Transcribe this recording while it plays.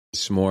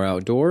Some More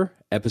Outdoor,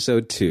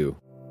 Episode 2.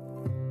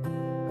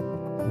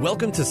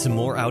 Welcome to Some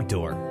More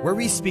Outdoor, where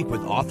we speak with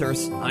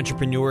authors,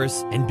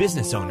 entrepreneurs, and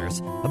business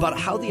owners about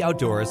how the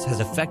outdoors has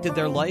affected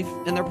their life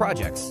and their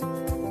projects.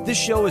 This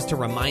show is to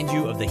remind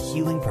you of the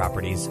healing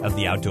properties of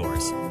the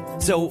outdoors.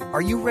 So,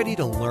 are you ready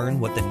to learn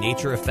what the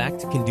nature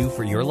effect can do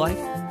for your life?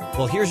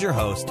 Well, here's your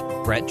host,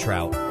 Brett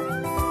Trout.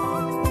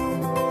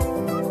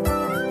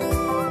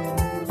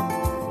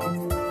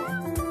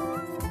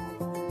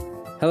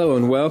 Hello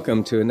and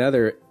welcome to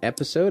another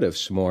episode of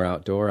Some More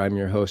Outdoor. I'm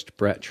your host,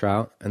 Brett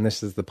Trout, and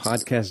this is the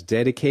podcast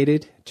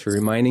dedicated to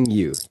reminding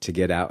you to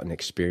get out and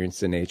experience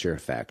the nature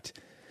effect.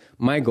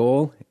 My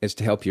goal is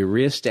to help you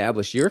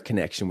reestablish your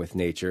connection with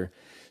nature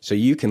so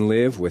you can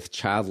live with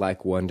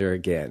childlike wonder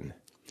again.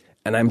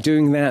 And I'm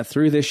doing that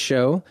through this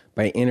show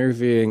by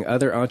interviewing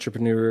other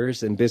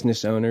entrepreneurs and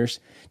business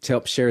owners to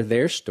help share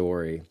their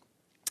story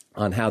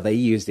on how they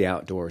use the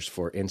outdoors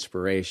for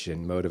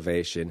inspiration,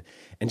 motivation,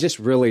 and just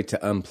really to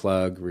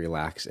unplug,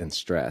 relax, and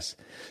stress.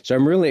 So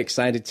I'm really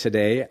excited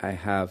today. I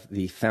have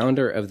the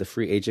founder of the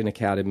Free Agent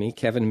Academy,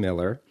 Kevin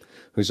Miller,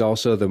 who's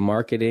also the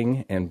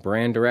marketing and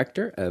brand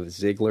director of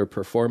Ziglar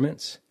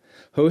Performance,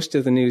 host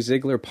of the new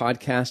Ziglar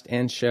Podcast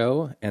and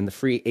Show, and the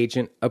Free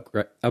Agent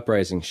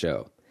Uprising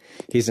Show.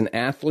 He's an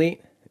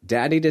athlete,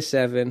 daddy to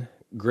 7,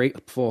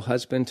 grateful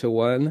husband to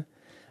 1,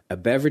 a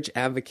beverage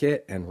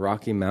advocate, and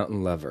Rocky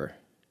Mountain lover.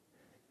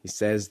 He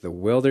says the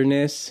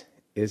wilderness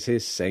is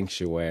his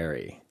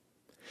sanctuary.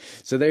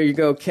 So there you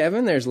go,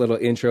 Kevin. There's a little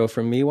intro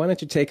from me. Why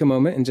don't you take a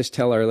moment and just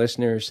tell our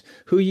listeners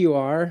who you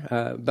are,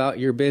 about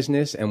your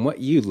business, and what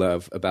you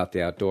love about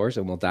the outdoors,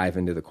 and we'll dive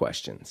into the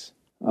questions.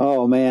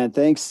 Oh, man.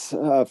 Thanks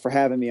for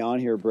having me on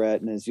here,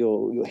 Brett. And as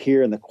you'll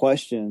hear in the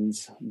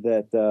questions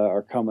that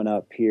are coming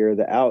up here,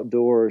 the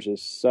outdoors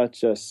is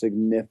such a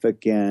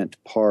significant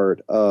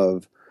part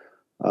of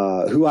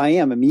who I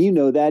am. I mean, you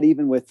know that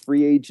even with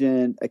Free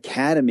Agent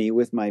Academy,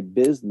 with my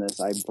business,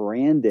 I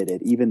branded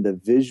it, even the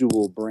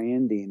visual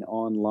branding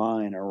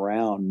online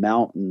around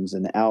mountains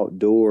and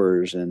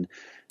outdoors. And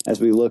as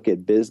we look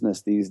at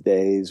business these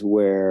days,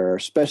 where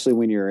especially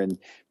when you're in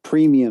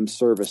premium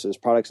services,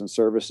 products and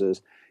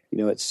services, you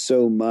know, it's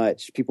so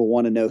much. People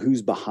want to know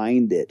who's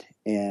behind it.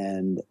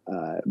 And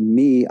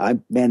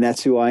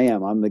that's who I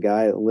am. I'm the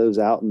guy that lives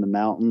out in the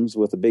mountains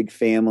with a big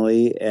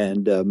family.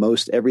 And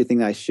most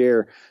everything I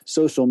share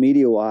social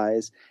media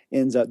wise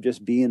ends up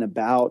just being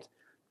about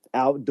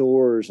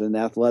outdoors and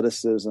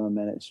athleticism.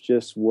 And it's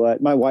just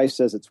what my wife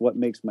says, it's what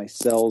makes my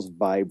cells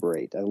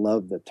vibrate. I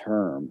love the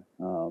term,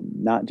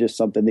 not just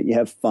something that you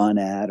have fun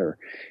at or,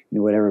 you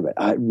know, whatever, but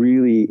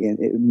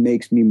it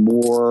makes me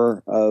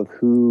more of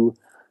who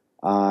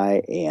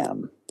I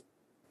am.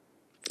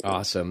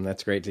 Awesome.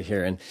 That's great to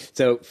hear. And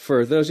so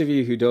for those of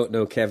you who don't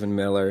know Kevin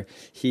Miller,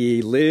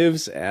 he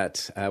lives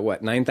at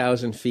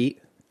 9,000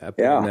 feet up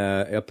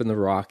in the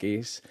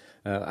Rockies.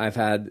 I've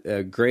had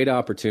a great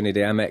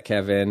opportunity. I met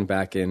Kevin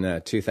back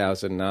in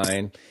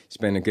 2009. He's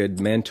been a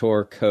good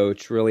mentor,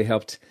 coach, really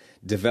helped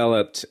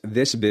develop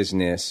this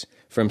business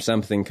from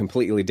something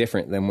completely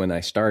different than when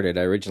I started.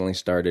 I originally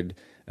started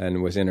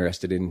and was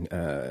interested in,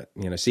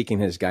 seeking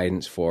his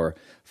guidance for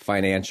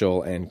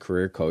financial and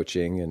career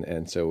coaching.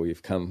 And so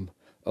we've come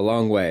a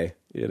long way,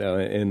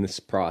 in this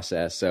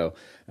process. So,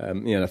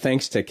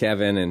 thanks to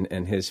Kevin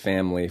and his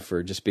family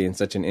for just being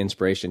such an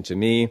inspiration to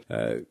me.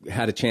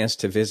 Had a chance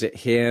to visit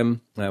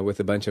him with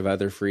a bunch of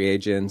other free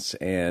agents,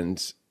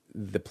 and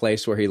the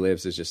place where he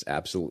lives is just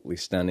absolutely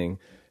stunning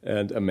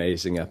and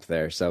amazing up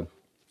there. So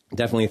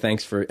definitely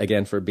thanks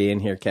for being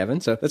here, Kevin.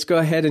 So let's go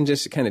ahead and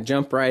just kind of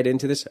jump right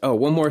into this. Oh,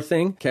 one more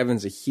thing.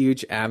 Kevin's a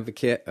huge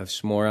advocate of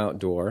Some More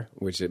Outdoor,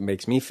 which it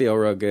makes me feel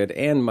real good,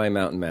 and my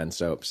Mountain Man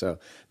soap. So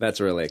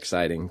that's really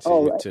exciting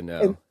to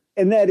know.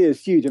 And that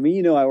is huge. I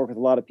mean, I work with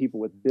a lot of people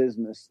with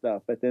business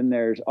stuff, but then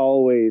there's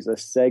always a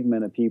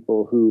segment of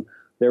people who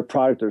their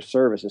product or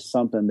service is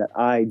something that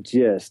I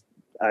just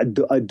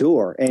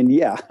adore. And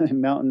yeah,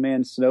 Mountain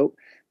Man soap.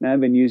 Now I've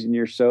been using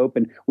your soap,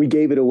 and we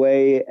gave it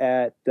away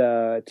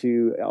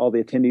to all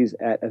the attendees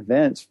at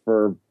events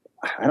for,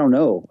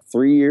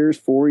 3 years,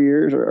 4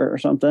 years or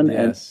something.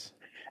 Yes.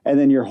 And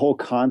then your whole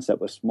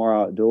concept was Some More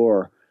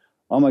Outdoor.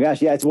 Oh my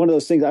gosh. Yeah. It's one of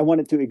those things I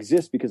want it to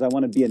exist because I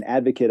want to be an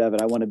advocate of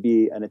it. I want to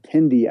be an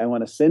attendee. I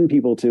want to send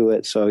people to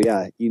it. So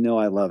yeah,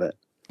 I love it.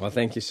 Well,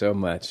 thank you so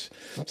much.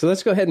 So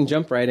let's go ahead and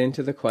jump right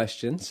into the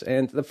questions.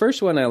 And the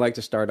first one I like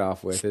to start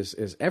off with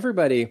is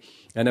everybody,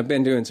 and I've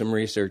been doing some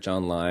research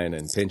online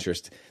and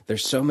Pinterest.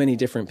 There's so many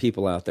different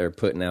people out there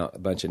putting out a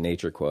bunch of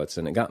nature quotes.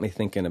 And it got me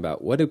thinking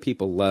about what do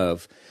people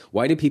love?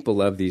 Why do people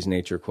love these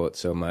nature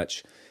quotes so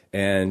much?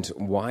 And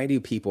why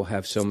do people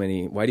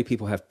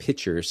have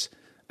pictures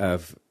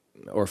of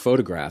or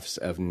photographs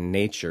of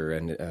nature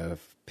and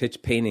of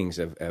paintings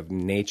of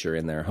nature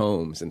in their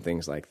homes and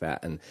things like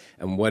that, and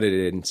what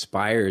it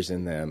inspires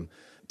in them?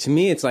 To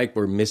me, it's like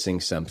we're missing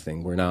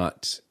something.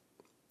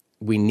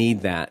 We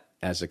need that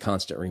as a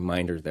constant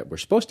reminder that we're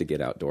supposed to get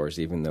outdoors,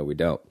 even though we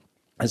don't.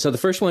 And so the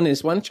first one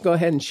is, why don't you go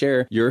ahead and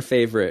share your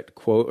favorite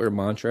quote or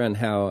mantra and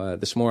how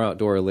the Some More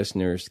Outdoor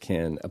listeners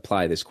can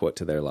apply this quote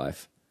to their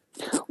life?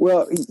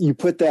 Well, you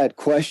put that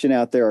question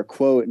out there, a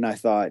quote, and I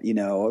thought,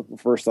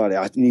 first thought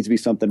it needs to be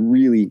something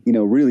really,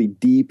 really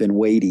deep and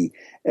weighty.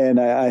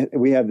 And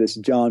we have this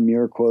John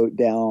Muir quote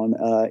down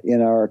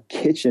in our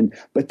kitchen,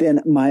 but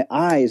then my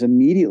eyes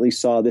immediately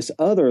saw this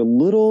other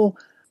little,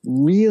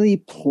 really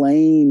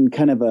plain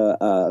kind of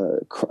a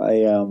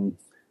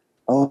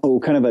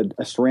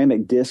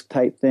ceramic disc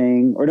type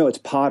thing, or no, it's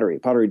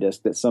pottery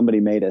disc that somebody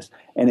made us,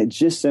 and it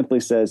just simply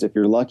says, "If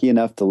you're lucky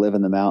enough to live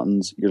in the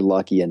mountains, you're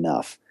lucky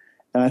enough."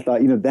 And I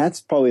thought, that's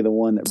probably the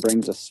one that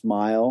brings a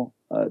smile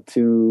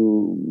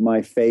to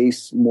my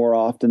face more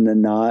often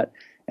than not.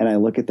 And I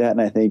look at that and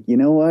I think, you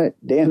know what?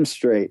 Damn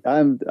straight.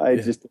 I'm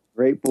just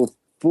grateful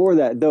for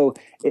that, though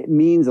it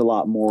means a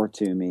lot more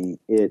to me.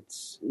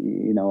 It's,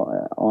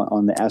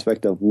 on the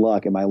aspect of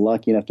luck. Am I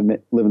lucky enough to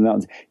live in the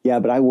mountains? Yeah,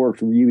 but I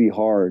worked really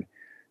hard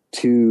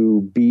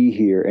to be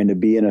here and to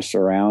be in a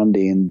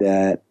surrounding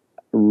that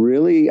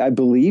really I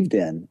believed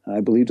in.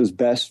 I believed was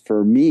best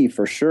for me,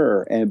 for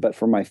sure. But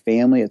for my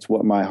family, it's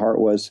what my heart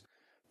was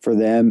for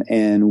them.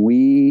 And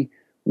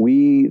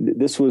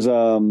this was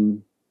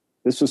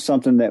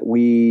something that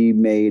we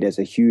made as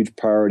a huge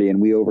priority,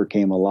 and we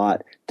overcame a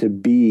lot to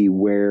be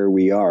where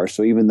we are.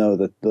 So even though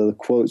the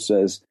quote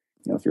says,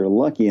 if you're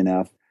lucky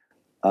enough,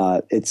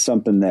 it's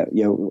something that,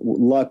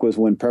 luck was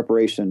when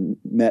preparation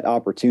met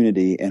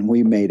opportunity, and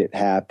we made it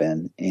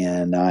happen.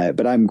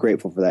 But I'm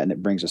grateful for that, and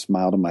it brings a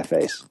smile to my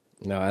face.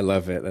 No, I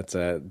love it. That's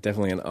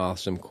definitely an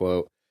awesome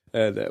quote.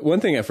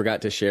 One thing I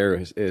forgot to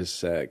share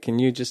is can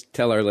you just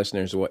tell our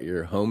listeners what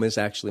your home is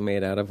actually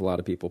made out of? A lot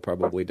of people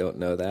probably don't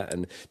know that.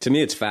 And to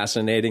me, it's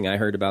fascinating. I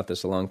heard about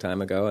this a long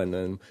time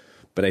ago,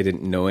 but I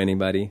didn't know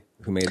anybody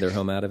who made their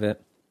home out of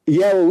it.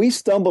 Yeah, well, we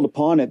stumbled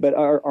upon it, but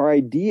our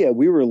idea,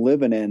 we were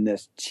living in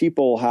this cheap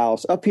old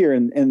house up here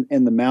in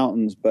the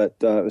mountains, but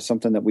it was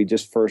something that we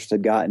just first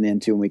had gotten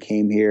into when we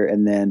came here.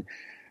 And then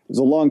it was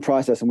a long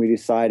process, and we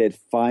decided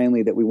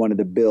finally that we wanted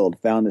to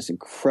found this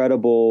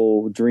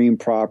incredible dream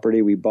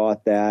property. We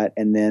bought that.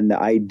 And then the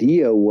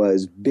idea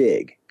was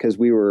big because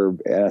we were,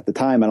 at the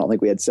time, I don't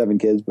think we had 7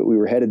 kids, but we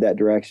were headed that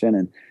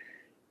direction.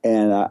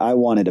 And I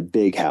wanted a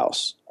big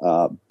house,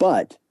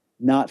 but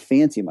not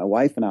fancy. My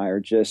wife and I are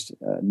just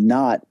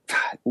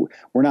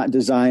we're not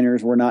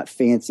designers. We're not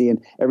fancy.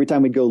 And every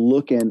time we'd go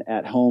looking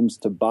at homes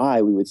to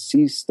buy, we would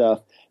see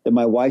stuff that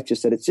my wife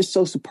just said, it's just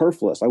so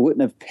superfluous. I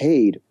wouldn't have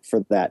paid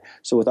for that.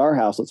 So with our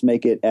house, let's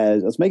make it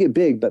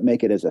big, but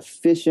make it as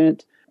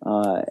efficient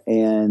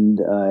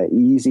and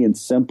easy and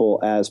simple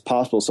as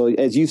possible. So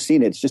as you've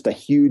seen, it's just a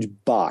huge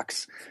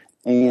box.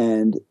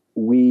 And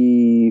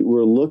we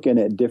were looking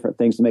at different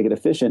things to make it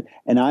efficient.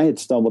 And I had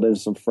stumbled into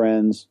some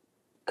friends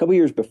a couple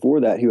years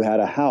before that who had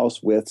a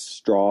house with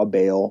straw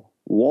bale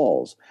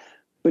walls.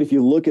 But if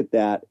you look at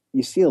that,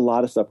 you see a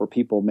lot of stuff where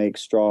people make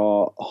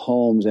straw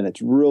homes, and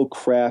it's real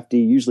crafty,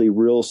 usually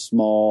real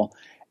small.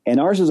 And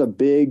ours is a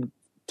big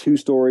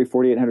 2-story,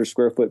 4,800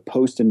 square foot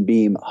post and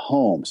beam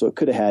home. So it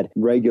could have had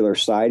regular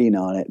siding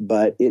on it,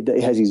 but it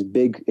has these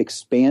big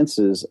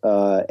expanses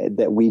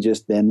that we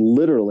just then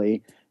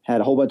literally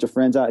had a whole bunch of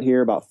friends out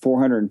here, about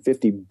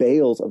 450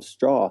 bales of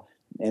straw.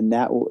 And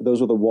those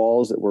were the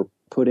walls that were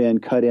cut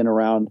in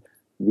around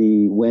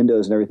the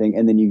windows and everything.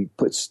 And then you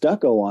put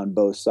stucco on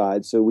both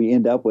sides. So we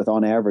end up with,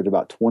 on average,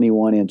 about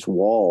 21-inch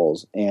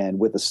walls. And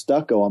with the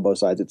stucco on both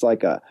sides, it's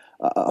like a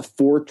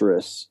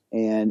fortress.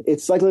 And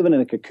it's like living in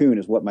a cocoon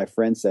is what my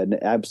friend said. And it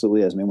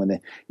absolutely is. I mean, when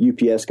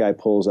the UPS guy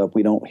pulls up,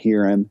 we don't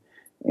hear him.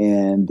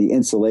 And the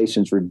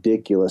insulation's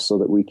ridiculous so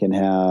that we can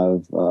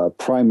have,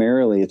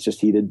 primarily, it's just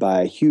heated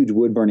by a huge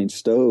wood-burning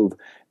stove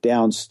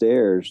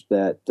downstairs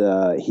that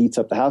heats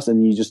up the house,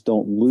 and you just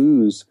don't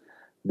lose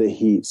the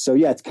heat. So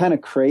yeah, it's kind of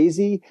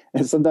crazy.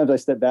 And sometimes I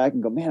step back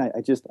and go, man,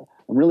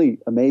 I'm really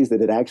amazed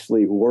that it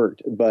actually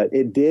worked, but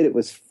it did. It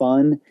was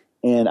fun.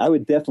 And I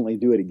would definitely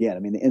do it again. I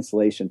mean, the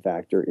insulation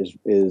factor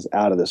is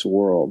out of this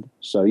world.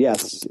 So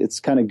yes, it's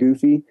kind of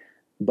goofy,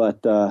 but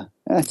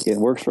it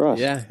works for us.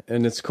 Yeah.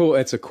 And it's cool.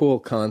 It's a cool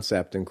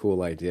concept and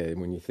cool idea.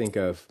 When you think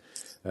of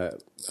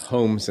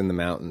homes in the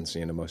mountains,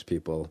 most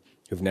people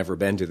who've never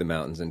been to the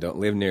mountains and don't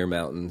live near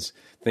mountains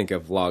think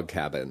of log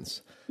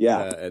cabins.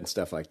 Yeah. And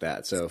stuff like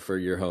that. So for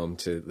your home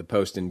to the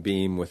post and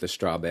beam with a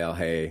straw bale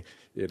hay,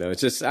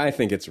 it's just, I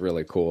think it's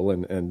really cool.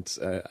 And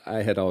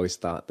I had always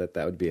thought that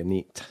would be a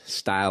neat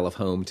style of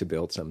home to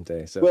build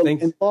someday. So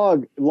and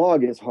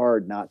log is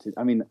hard not to,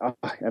 I mean,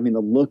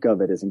 the look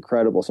of it is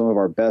incredible. Some of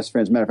our best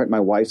friends, matter of fact, my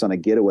wife's on a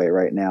getaway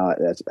right now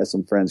at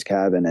some friend's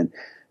cabin, and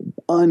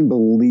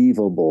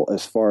unbelievable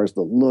as far as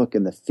the look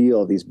and the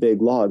feel of these big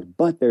logs,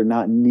 but they're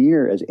not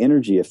near as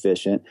energy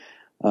efficient.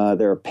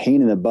 They're a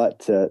pain in the butt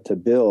to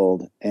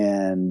build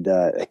and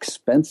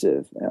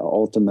expensive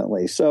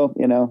ultimately. So,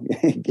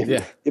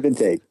 give and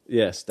take.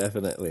 Yes,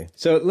 definitely.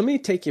 So let me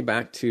take you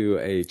back to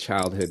a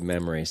childhood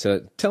memory.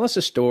 So tell us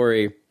a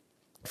story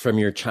from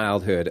your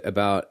childhood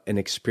about an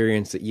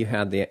experience that you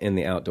had in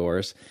the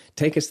outdoors.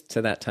 Take us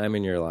to that time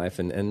in your life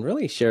and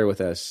really share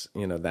with us,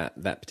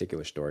 that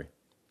particular story.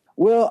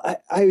 Well,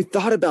 I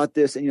thought about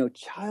this and,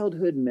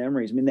 childhood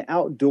memories. I mean, the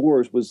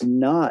outdoors was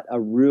not a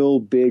real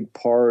big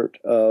part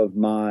of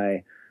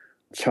my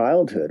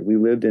childhood. We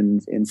lived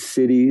in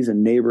cities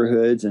and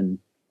neighborhoods. And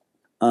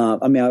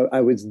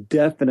I was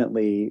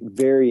definitely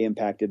very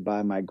impacted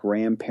by my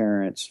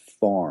grandparents'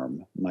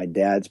 farm, my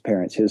dad's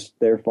parents,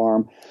 their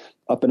farm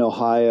up in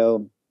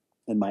Ohio,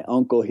 and my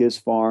uncle, his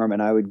farm,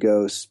 and I would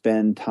go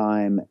spend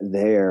time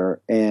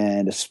there.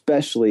 And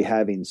especially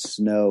having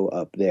snow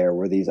up there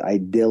were these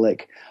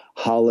idyllic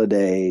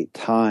holiday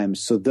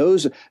times. So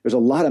there's a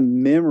lot of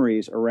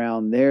memories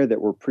around there that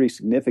were pretty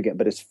significant.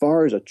 But as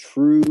far as a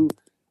true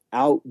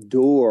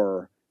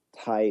outdoor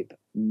type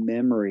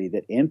memory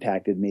that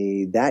impacted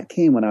me, that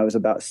came when I was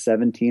about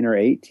 17 or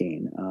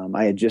 18.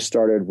 I had just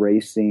started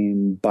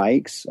racing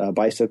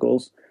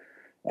bicycles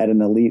at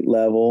an elite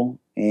level,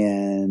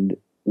 and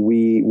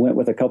we went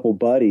with a couple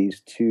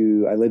buddies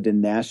I lived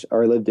in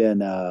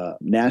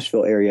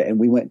Nashville area, and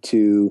we went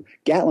to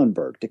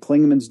Gatlinburg, to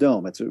Klingman's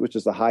Dome, which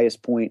is the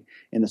highest point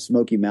in the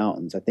Smoky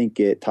Mountains. I think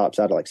it tops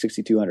out at like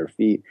 6,200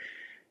 feet.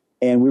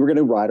 And we were going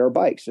to ride our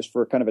bikes just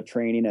for kind of a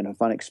training and a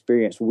fun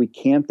experience. We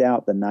camped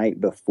out the night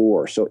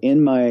before. So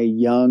in my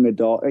young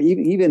adult,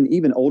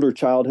 even older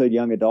childhood,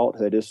 young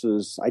adulthood,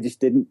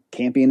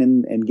 camping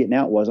and getting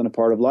out wasn't a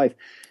part of life.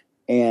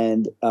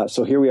 And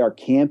so here we are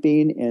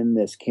camping in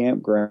this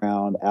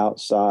campground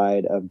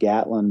outside of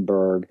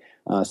Gatlinburg.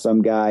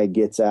 Some guy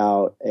gets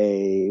out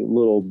a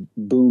little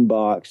boom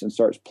box and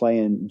starts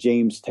playing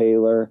James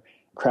Taylor,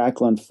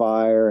 Crackling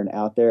Fire, and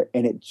out there.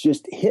 And it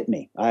just hit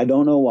me. I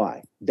don't know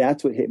why.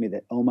 That's what hit me,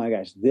 that, oh my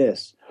gosh,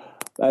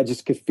 I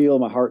just could feel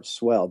my heart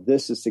swell.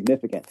 This is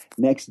significant.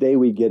 Next day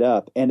we get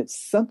up, and it's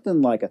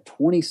something like a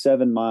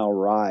 27-mile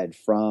ride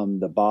from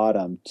the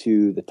bottom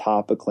to the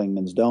top of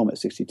Klingman's Dome at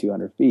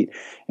 6,200 feet.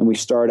 And we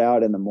start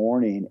out in the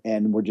morning,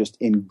 and we're just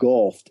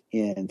engulfed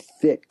in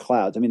thick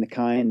clouds. I mean, the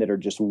kind that are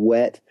just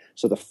wet.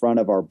 So the front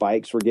of our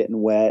bikes were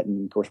getting wet,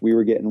 and of course we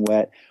were getting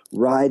wet.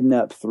 Riding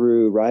up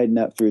through.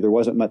 There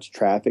wasn't much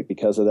traffic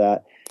because of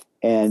that.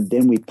 And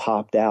then we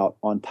popped out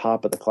on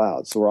top of the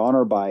clouds. So we're on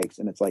our bikes,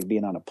 and it's like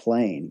being on a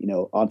plane,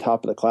 on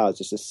top of the clouds,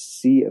 just a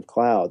sea of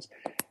clouds.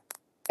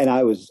 And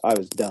I was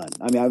done.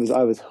 I mean, I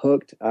was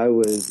hooked.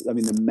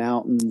 The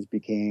mountains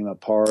became a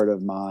part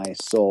of my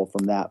soul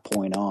from that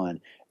point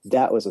on.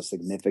 That was a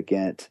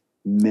significant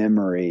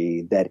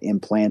memory that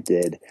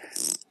implanted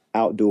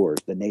outdoors,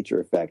 the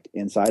nature effect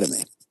inside of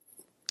me.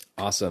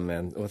 Awesome,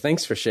 man. Well,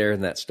 thanks for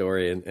sharing that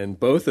story. And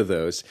both of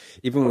those,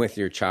 even with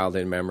your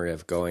childhood memory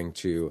of going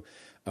to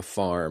a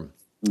farm,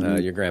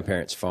 your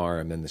grandparents'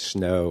 farm, and the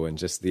snow and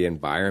just the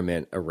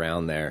environment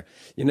around there,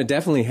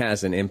 definitely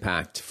has an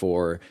impact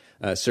for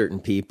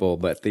certain people.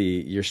 But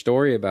your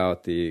story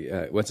about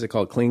the, what's it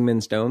called?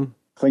 Klingman's Dome?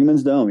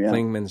 Klingman's Dome, yeah.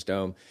 Klingman's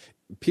Dome.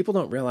 People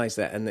don't realize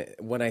that. And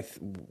when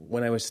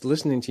I was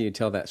listening to you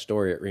tell that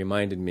story, it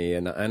reminded me,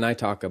 and I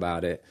talk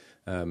about it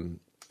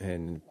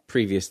and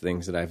previous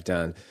things that I've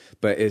done,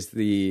 but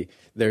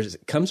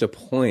comes a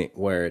point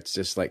where it's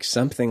just like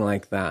something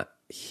like that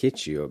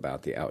hit you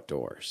about the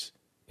outdoors.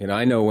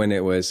 I know when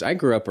I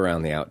grew up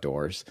around the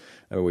outdoors.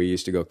 We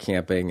used to go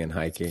camping and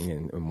hiking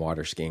and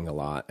water skiing a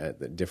lot at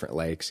the different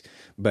lakes,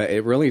 but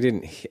it really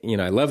didn't,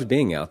 I loved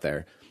being out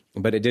there,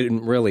 but it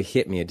didn't really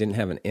hit me. It didn't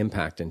have an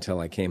impact until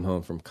I came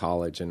home from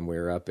college, and we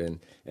were up and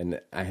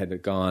I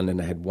had gone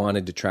and I had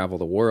wanted to travel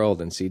the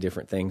world and see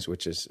different things,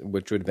 which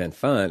would have been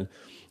fun.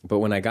 But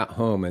when I got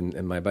home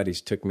and my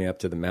buddies took me up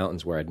to the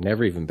mountains where I'd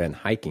never even been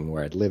hiking,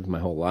 where I'd lived my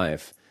whole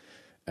life,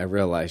 I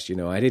realized,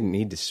 I didn't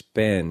need to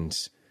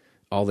spend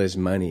all this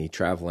money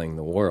traveling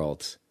the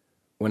world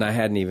when I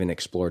hadn't even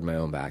explored my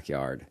own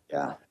backyard.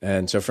 Yeah.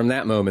 And so from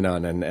that moment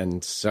on,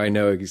 and so I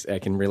know I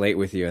can relate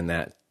with you in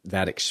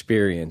that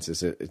experience.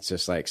 It's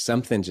just like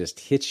something just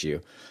hits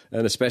you,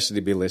 and especially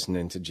to be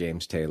listening to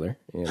James Taylor,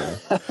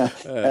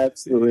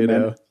 Absolutely,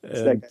 man.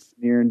 It's that guy's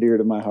near and dear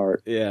to my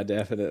heart. Yeah,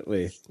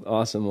 definitely.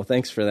 Awesome. Well,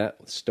 thanks for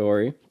that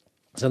story.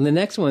 So the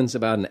next one's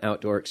about an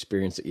outdoor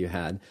experience that you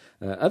had.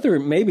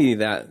 Maybe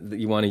that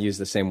you want to use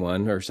the same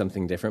one or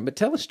something different, but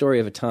tell a story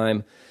of a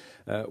time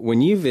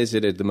when you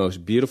visited the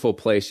most beautiful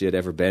place you had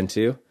ever been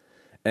to,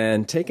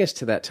 and take us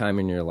to that time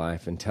in your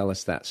life and tell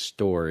us that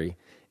story,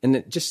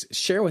 and just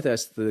share with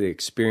us the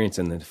experience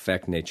and the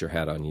effect nature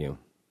had on you.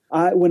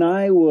 When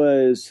I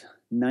was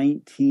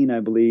 19,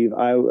 I believe,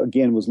 I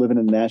again was living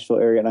in the Nashville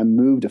area, and I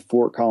moved to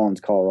Fort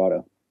Collins,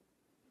 Colorado,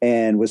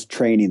 and was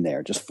training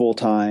there, just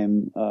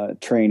full-time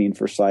training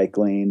for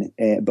cycling.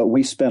 But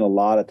we spent a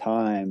lot of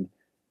time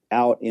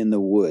out in the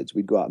woods.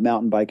 We'd go out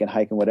mountain biking,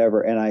 hiking,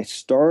 whatever. And I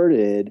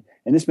started,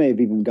 and this may have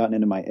even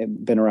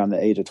been around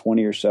the age of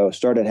 20 or so,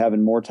 started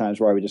having more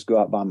times where I would just go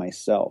out by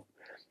myself.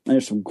 And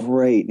there's some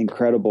great,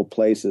 incredible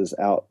places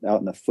out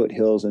in the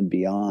foothills and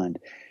beyond.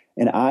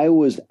 And I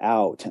was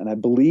out, and I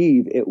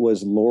believe it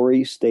was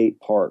Lorry State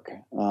Park.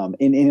 And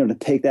to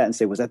take that and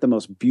say, was that the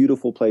most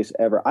beautiful place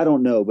ever? I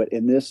don't know, but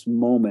in this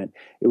moment,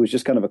 it was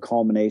just kind of a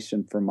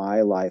culmination for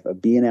my life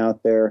of being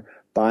out there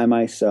by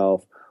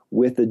myself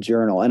with a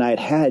journal. And I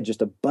had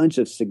just a bunch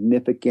of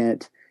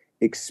significant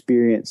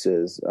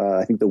experiences.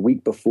 I think the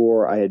week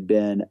before I had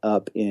been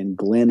up in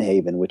Glen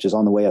Haven, which is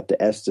on the way up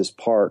to Estes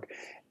Park,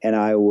 and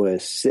I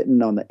was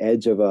sitting on the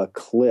edge of a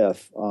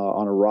cliff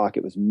on a rock.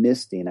 It was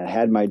misty, and I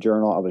had my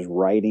journal. I was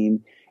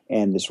writing,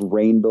 and this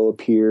rainbow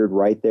appeared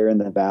right there in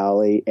the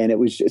valley. And it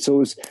was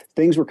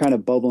things were kind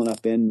of bubbling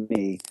up in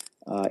me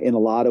in a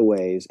lot of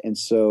ways. And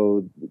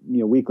so,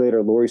 a week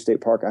later, Laurie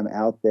State Park, I'm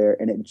out there,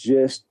 and it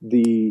just,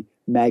 the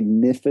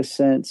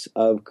magnificence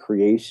of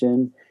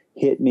creation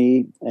hit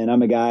me. And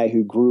I'm a guy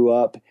who grew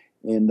up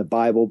in the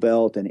Bible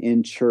Belt and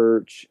in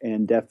church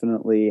and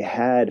definitely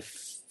had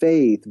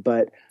faith.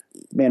 But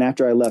man,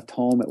 after I left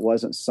home, it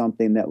wasn't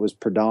something that was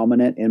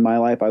predominant in my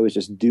life. I was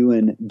just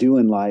doing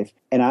life.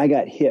 And I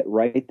got hit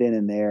right then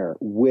and there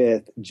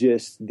with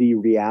just the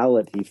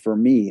reality for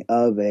me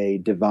of a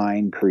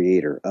divine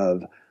creator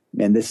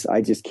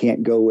I just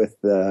can't go with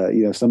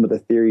some of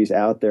the theories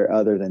out there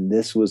other than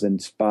this was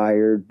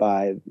inspired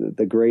by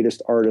the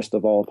greatest artist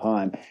of all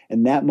time.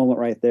 And that moment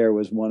right there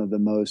was one of the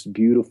most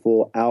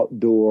beautiful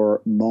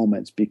outdoor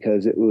moments,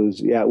 because it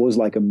was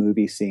like a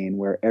movie scene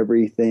where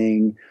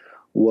everything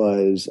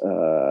was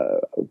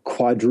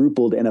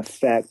quadrupled in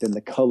effect, and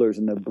the colors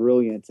and the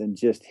brilliance, and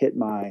just hit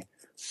my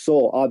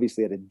soul,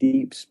 obviously at a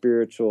deep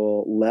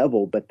spiritual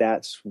level. But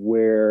that's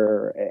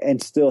where,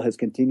 and still has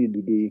continued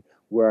to be,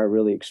 where I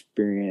really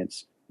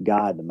experience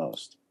God the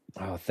most.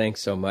 Oh, thanks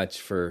so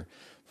much for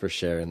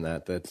sharing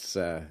that. That's,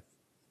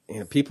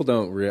 people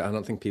I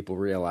don't think people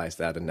realize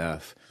that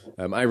enough.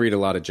 I read a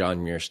lot of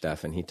John Muir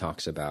stuff, and he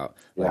talks about,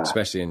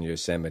 especially in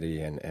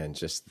Yosemite, and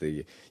just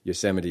the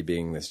Yosemite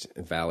being this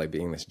valley,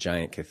 being this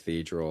giant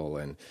cathedral,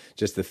 and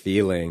just the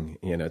feeling,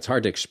 it's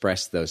hard to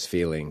express those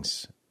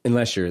feelings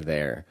unless you're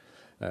there.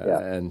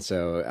 And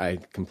so I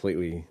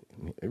completely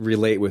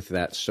relate with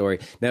that story.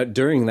 Now,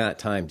 during that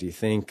time, do you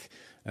think,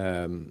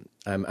 I'm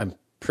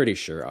pretty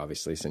sure,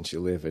 obviously, since you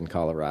live in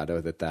Colorado,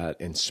 that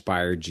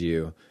inspired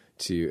you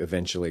to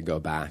eventually go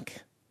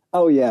back?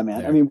 Oh yeah,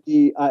 man. There. I mean,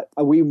 I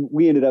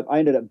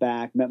ended up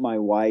back, met my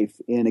wife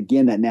in,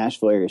 again, that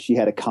Nashville area. She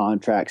had a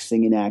contract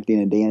singing, acting,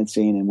 and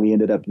dancing, and we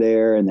ended up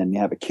there. And then you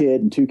have a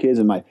kid and two kids,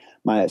 and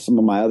some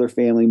of my other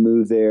family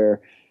moved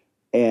there.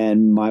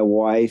 And my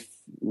wife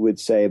would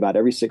say about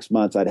every 6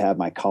 months I'd have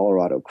my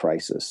Colorado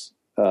crisis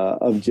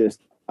of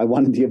just, I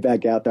wanted to get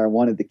back out there. I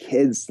wanted the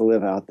kids to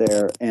live out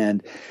there.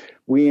 And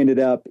we ended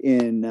up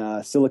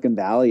in Silicon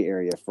Valley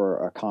area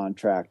for a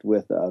contract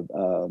with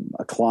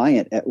a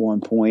client at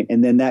one point.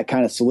 And then that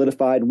kind of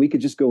solidified, and we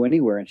could just go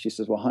anywhere. And she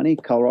says, well, honey,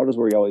 Colorado's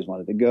where you always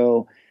wanted to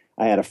go.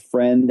 I had a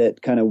friend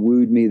that kind of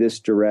wooed me this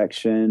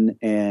direction.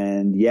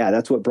 And yeah,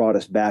 that's what brought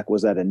us back,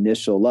 was that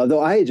initial love.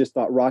 Though I had just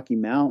thought Rocky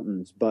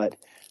Mountains, but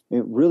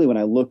really, when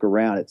I look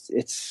around,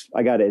 it's,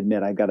 I got to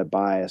admit, I've got a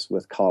bias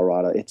with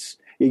Colorado.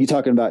 You're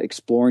talking about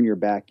exploring your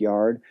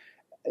backyard.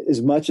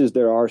 As much as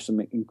there are some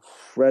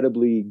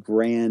incredibly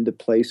grand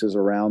places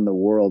around the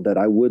world that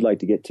I would like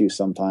to get to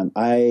sometime,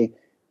 I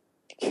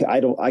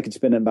could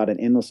spend about an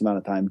endless amount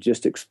of time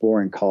just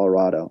exploring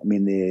Colorado. I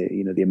mean,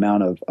 the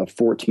amount of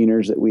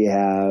 14ers that we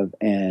have,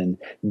 and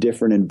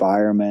different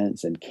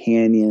environments and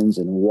canyons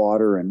and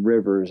water and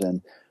rivers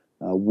and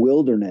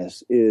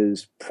wilderness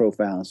is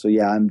profound. So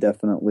yeah, I'm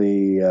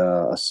definitely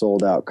a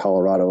sold out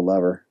Colorado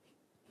lover.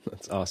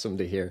 That's awesome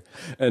to hear.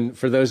 And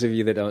for those of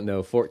you that don't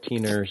know,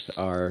 14ers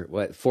are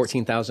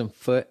 14,000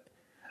 foot?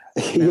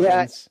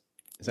 Yeah. Is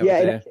that what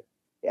they are?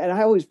 And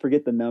I always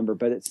forget the number,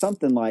 but it's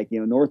something like,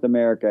 North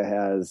America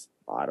has,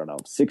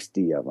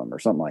 60 of them or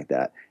something like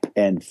that.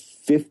 And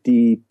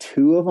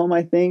 52 of them,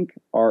 I think,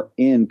 are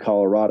in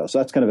Colorado. So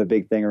that's kind of a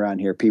big thing around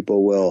here.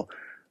 People will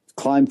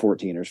climb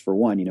 14ers for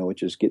one,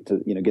 which is get to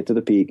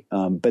the peak.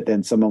 But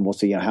then someone will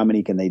see, how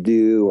many can they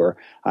do? Or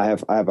I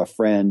have a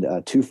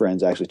friend, two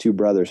friends, actually, two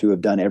brothers who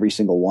have done every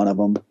single one of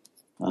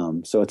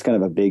them. So it's kind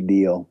of a big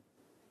deal.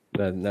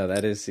 No,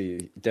 that is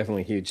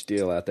definitely a huge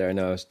deal out there. I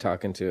know I was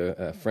talking to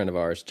a friend of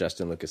ours,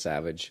 Justin Lucas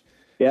Savage.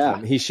 Yeah.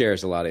 He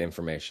shares a lot of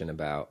information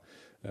about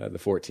the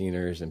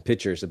 14ers and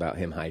pictures about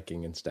him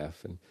hiking and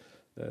stuff.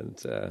 And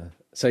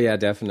so yeah,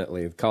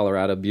 definitely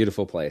Colorado,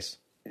 beautiful place.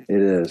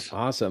 It is.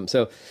 Awesome.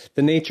 So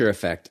the nature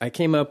effect, I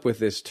came up with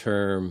this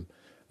term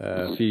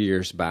a few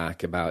years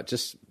back about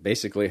just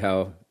basically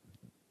how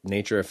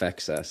nature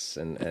affects us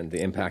and the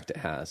impact it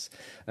has.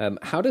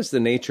 How does the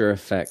nature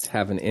effect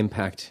have an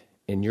impact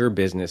in your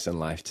business and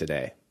life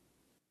today?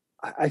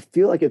 I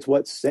feel like it's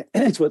what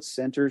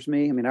centers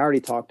me. I mean, I already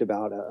talked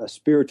about a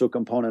spiritual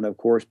component, of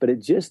course, but it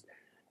just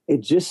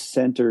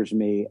centers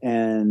me.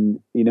 And,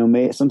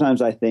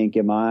 sometimes I think,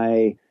 am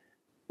I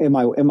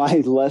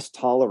less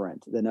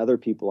tolerant than other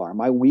people are?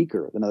 Am I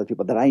weaker than other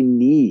people? That I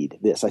need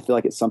this. I feel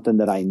like it's something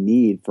that I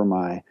need for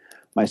my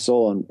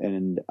soul,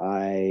 and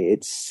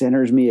it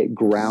centers me, it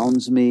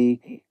grounds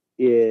me,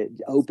 it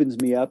opens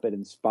me up, it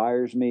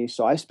inspires me.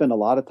 So I spend a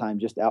lot of time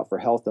just out for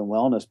health and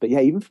wellness. But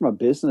yeah, even from a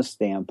business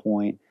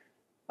standpoint,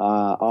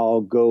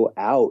 I'll go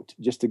out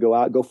just to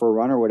go for a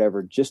run or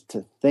whatever, just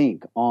to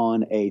think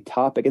on a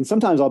topic. And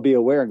sometimes I'll be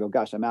aware and go,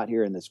 gosh, I'm out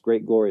here in this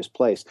great, glorious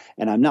place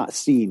and I'm not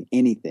seeing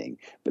anything.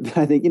 But then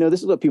I think,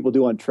 this is what people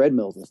do on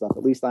treadmills and stuff.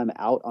 At least I'm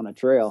out on a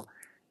trail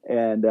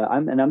and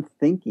I'm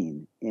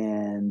thinking,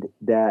 and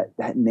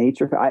that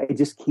nature, I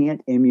just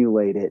can't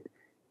emulate it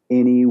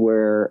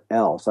anywhere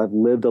else. I've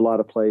lived a lot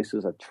of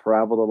places. I've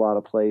traveled a lot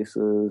of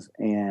places,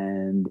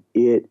 and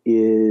it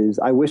is,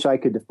 I wish I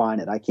could define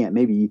it. I can't.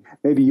 Maybe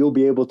you'll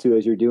be able to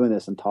as you're doing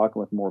this and talking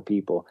with more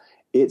people.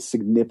 It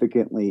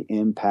significantly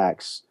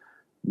impacts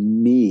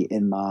me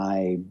in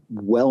my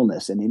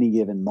wellness in any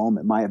given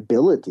moment, my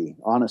ability,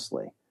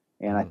 honestly.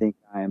 And I think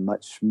I am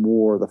much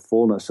more the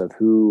fullness of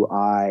who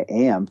I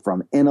am,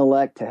 from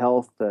intellect to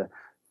health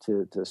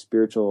to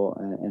spiritual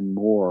and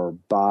more,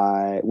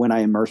 by when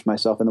I immerse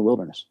myself in the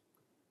wilderness.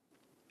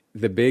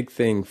 The big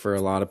thing for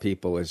a lot of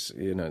people is,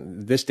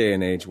 this day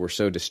and age, we're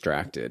so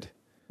distracted.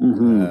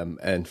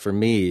 And for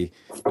me,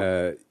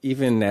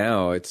 even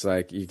now, it's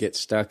like you get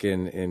stuck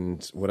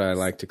in what I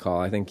like to call,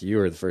 I think you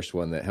were the first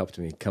one that helped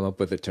me come up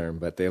with the term,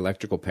 but the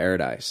electrical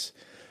paradise.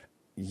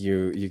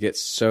 You get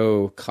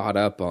so caught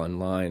up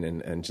online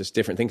and just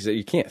different things that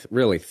you can't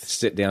really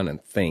sit down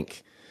and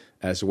think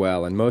as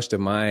well. And most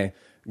of my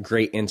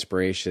great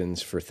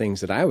inspirations for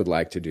things that I would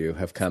like to do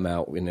have come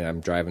out when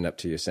I'm driving up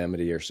to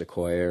Yosemite or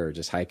Sequoia or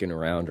just hiking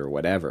around or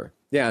whatever.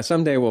 Yeah,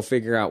 someday we'll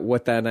figure out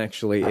what that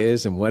actually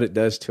is and what it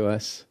does to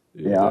us.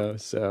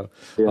 So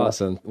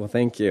awesome. Well,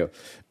 thank you.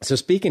 So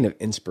speaking of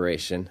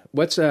inspiration,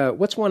 what's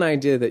one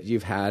idea that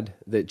you've had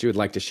that you would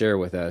like to share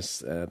with us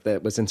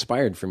that was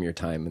inspired from your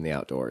time in the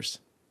outdoors?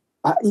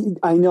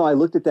 I know. I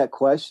looked at that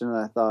question and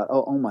I thought,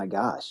 oh my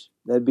gosh,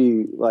 that'd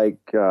be like,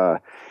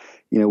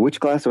 which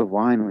glass of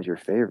wine was your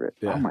favorite?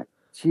 Yeah. Oh my,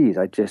 geez,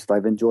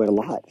 I've enjoyed a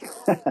lot.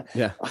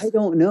 Yeah. I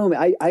don't know.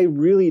 I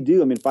really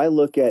do. I mean, if I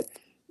look at,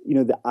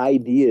 the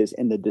ideas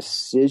and the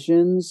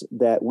decisions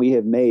that we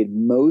have made,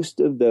 most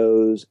of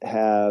those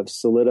have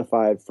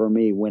solidified for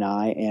me when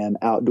I am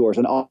outdoors,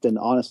 and often,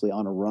 honestly,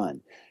 on a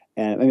run.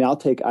 And I mean, I'll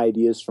take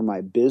ideas from my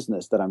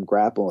business that I'm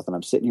grappling with, and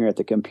I'm sitting here at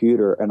the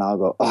computer and I'll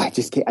go, I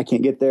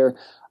can't get there.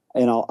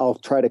 And I'll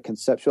try to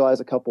conceptualize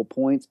a couple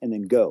points and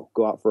then go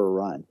out for a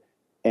run.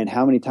 And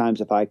how many times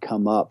have I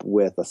come up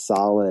with a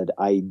solid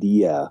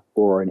idea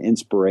or an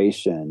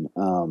inspiration,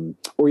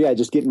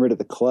 just getting rid of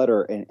the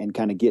clutter and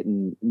kind of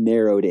getting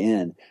narrowed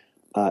in.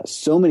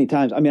 So many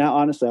times. I mean,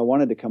 I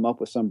wanted to come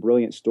up with some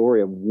brilliant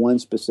story of one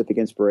specific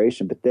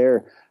inspiration, but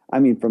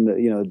from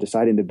the,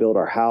 deciding to build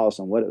our house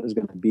and what it was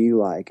going to be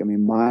like. I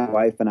mean, my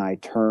wife and I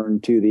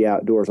turned to the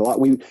outdoors a lot.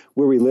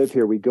 Where we live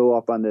here, we go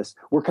up on this,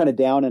 we're kind of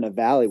down in a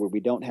valley where we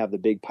don't have the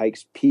big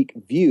Pikes Peak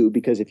view,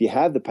 because if you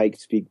have the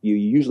Pikes Peak view,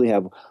 you usually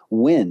have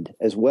wind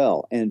as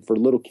well. And for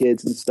little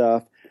kids and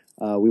stuff,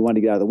 we wanted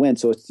to get out of the wind.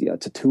 So it's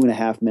a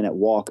 2.5 minute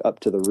walk up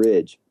to the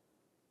ridge.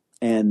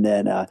 And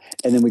then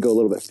we go a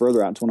little bit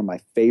further out. It's one of my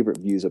favorite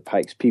views of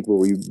Pikes Peak, where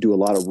we do a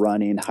lot of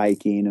running,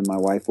 hiking, and my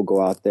wife will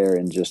go out there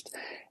and just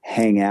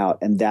hang out.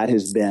 And that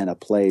has been a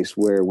place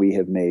where we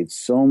have made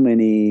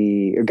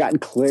gotten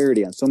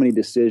clarity on so many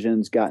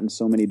decisions, gotten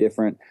so many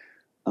different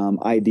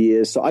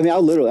ideas. So, I mean,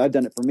 I've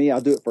done it for me.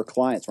 I'll do it for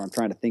clients where I'm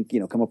trying to think,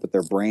 come up with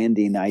their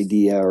branding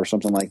idea or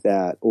something like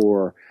that,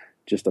 or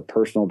just a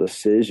personal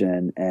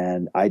decision,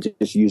 and I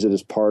just use it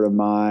as part of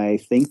my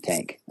think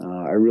tank.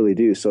 I really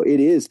do. So it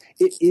is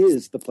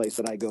the place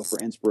that I go for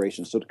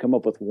inspiration. So to come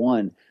up with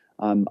one,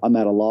 I'm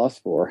at a loss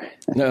for.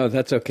 No,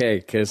 that's okay,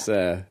 because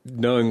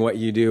knowing what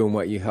you do and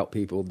what you help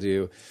people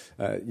do,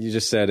 you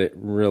just said it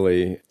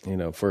really,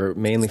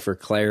 mainly for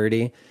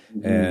clarity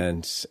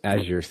and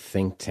as your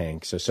think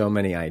tank. So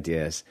many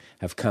ideas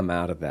have come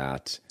out of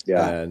that.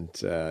 Yeah.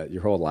 And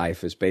your whole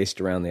life is based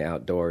around the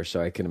outdoors.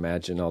 So I can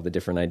imagine all the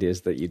different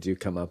ideas that you do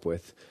come up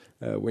with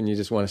when you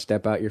just want to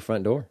step out your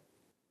front door.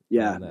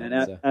 Yeah,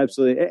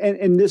 absolutely.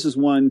 And this is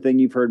one thing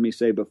you've heard me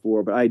say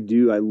before, but I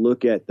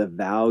look at the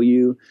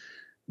value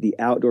the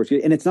outdoors,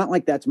 and it's not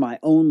like that's my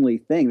only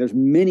thing. There's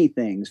many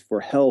things for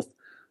health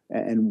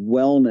and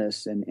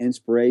wellness and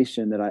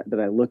inspiration that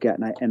I look at,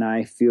 and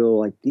I feel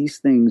like these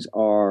things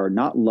are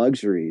not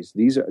luxuries.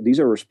 These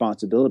are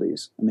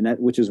responsibilities. I mean,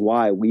 which is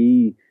why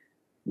we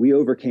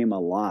overcame a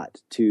lot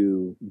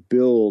to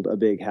build a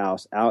big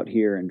house out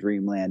here in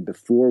Dreamland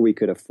before we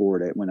could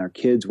afford it. When our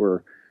kids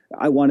were,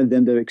 I wanted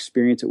them to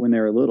experience it when they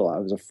were little. I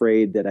was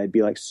afraid that I'd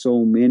be like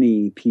so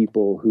many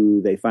people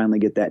who they finally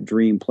get that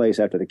dream place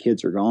after the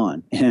kids are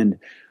gone. And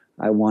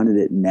I wanted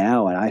it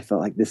now. And I felt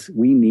like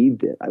we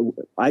need it.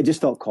 I just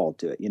felt called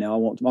to it. I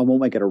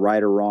won't make it a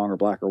right or wrong or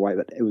black or white,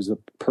 but it was a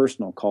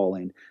personal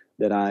calling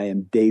that I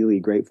am daily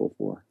grateful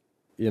for.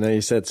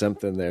 You said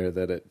something there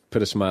that it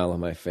put a smile on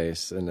my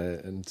face.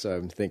 And so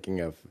I'm thinking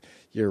of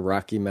your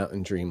Rocky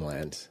Mountain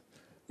Dreamland.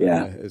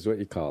 Yeah. Is what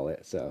you call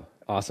it. So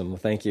awesome. Well,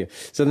 thank you.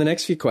 So the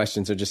next few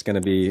questions are just going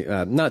to be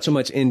not so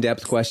much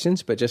in-depth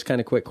questions, but just kind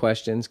of quick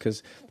questions,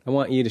 because I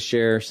want you to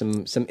share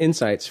some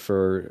insights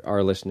for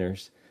our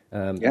listeners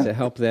to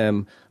help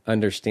them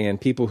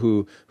understand, people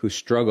who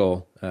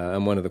struggle.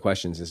 And one of the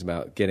questions is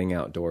about getting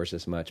outdoors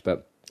as much.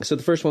 But so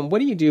the first one, what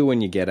do you do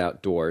when you get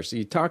outdoors?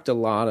 You talked a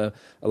lot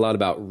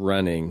about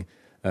running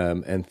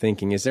and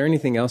thinking. Is there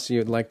anything else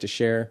you'd like to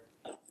share?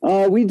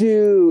 We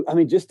do. I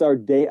mean, just our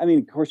day. I mean,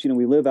 of course,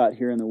 we live out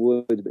here in the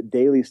woods, but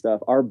daily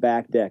stuff, our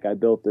back deck, I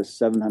built this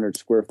 700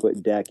 square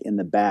foot deck in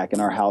the back, and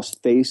our house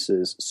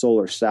faces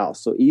solar south.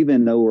 So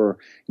even though we're,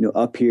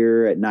 up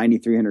here at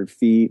 9,300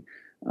 feet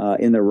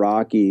in the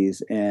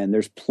Rockies, and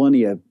there's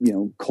plenty of,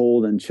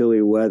 cold and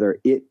chilly weather,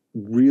 it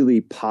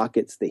really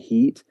pockets the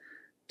heat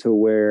to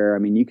where, I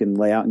mean, you can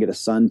lay out and get a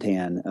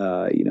suntan,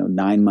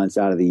 9 months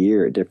out of the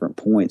year at different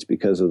points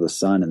because of the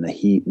sun and the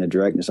heat and the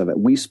directness of it.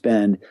 We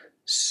spend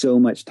so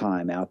much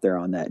time out there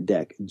on that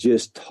deck,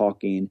 just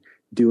talking,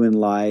 doing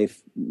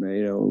life,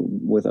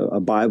 with a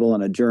Bible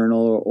and a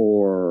journal,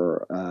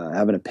 or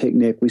having a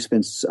picnic. We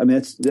spend, I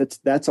mean,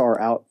 that's our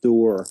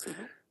outdoor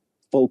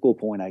focal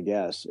point, I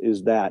guess,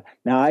 is that.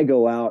 Now I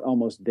go out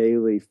almost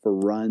daily for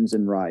runs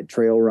and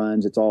trail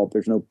runs.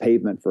 There's no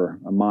pavement for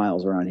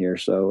miles around here.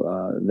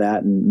 So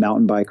that and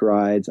mountain bike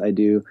rides I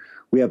do.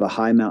 We have a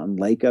high mountain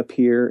lake up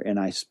here, and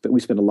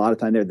we spend a lot of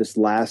time there.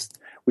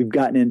 We've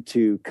gotten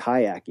into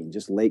kayaking,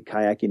 just lake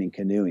kayaking and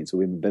canoeing. So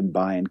we've been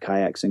buying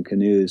kayaks and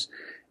canoes,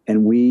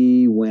 and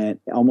we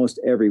went almost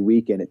every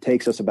weekend. It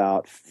takes us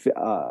about,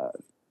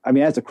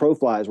 as the crow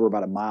flies, we're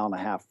about 1.5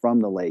 miles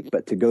from the lake,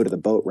 but to go to the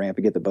boat ramp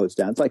and get the boats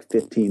down, it's like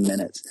 15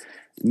 minutes.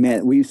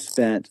 Man, we've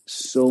spent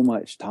so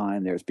much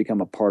time there. It's become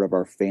a part of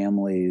our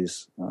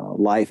family's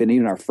life, and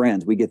even our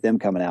friends. We get them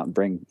coming out and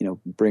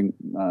bring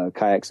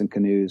kayaks and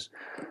canoes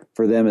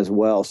for them as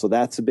well. So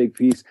that's a big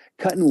piece.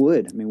 Cutting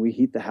wood. I mean, we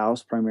heat the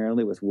house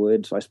primarily with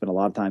wood, so I spend a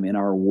lot of time in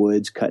our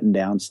woods cutting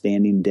down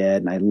standing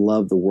dead, and I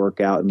love the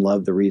workout and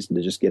love the reason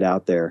to just get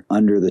out there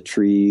under the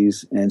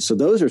trees. And so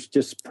those are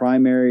just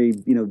primary,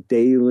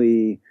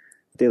 daily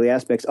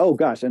aspects. Oh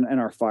gosh, and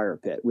our fire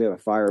pit. We have a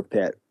fire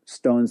pit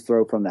stone's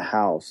throw from the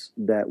house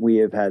that we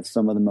have had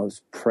some of the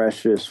most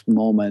precious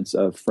moments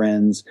of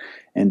friends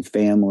and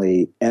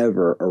family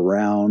ever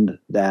around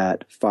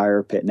that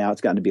fire pit. Now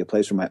it's gotten to be a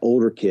place where my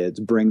older kids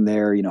bring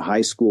their,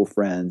 high school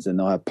friends, and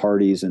they'll have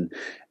parties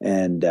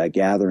and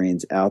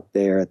gatherings out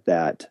there at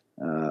that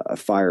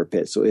fire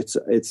pit. So it's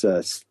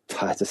a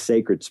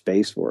sacred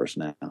space for us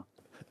now.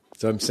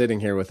 So I'm sitting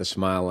here with a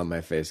smile on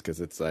my face because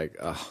it's like,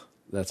 oh,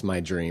 that's my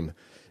dream.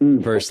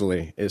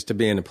 Personally, is to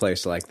be in a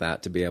place like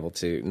that, to be able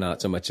to,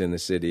 not so much in the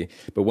city.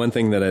 But one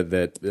thing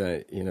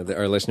that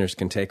our listeners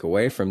can take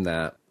away from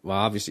that, well,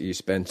 obviously you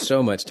spend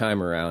so much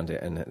time around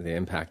it and the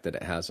impact that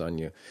it has on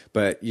you.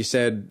 But you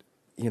said,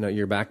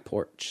 your back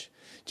porch,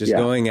 just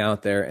going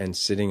out there and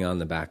sitting on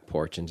the back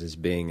porch and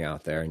just being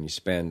out there, and you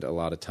spend a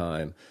lot of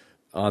time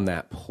on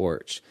that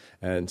porch.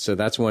 And so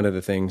that's one of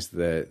the things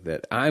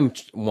that I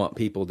want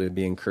people to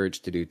be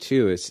encouraged to do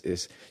too,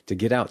 is to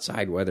get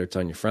outside, whether it's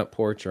on your front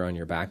porch or on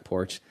your back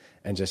porch,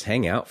 and just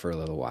hang out for a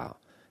little while.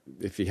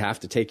 If you have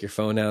to take your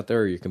phone out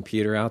there or your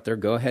computer out there,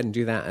 go ahead and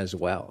do that as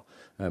well.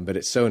 But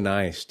it's so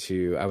nice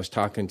I was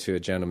talking to a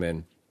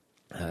gentleman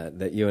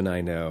that you and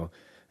I know,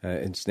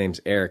 his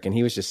name's Eric, and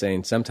he was just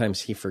saying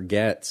sometimes he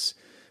forgets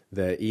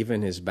that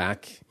even his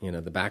back,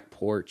 the back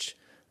porch,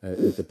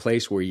 the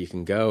place where you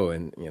can go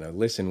and,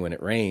 listen when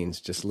it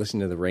rains, just listen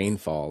to the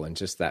rainfall and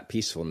just that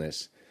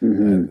peacefulness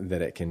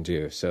that it can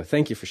do. So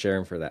thank you for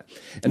sharing for that.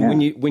 And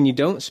when you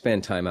don't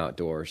spend time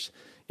outdoors,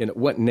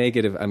 what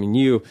negative, I mean,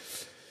 you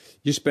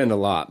spend a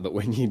lot, but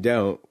when you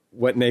don't,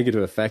 what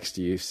negative effects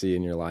do you see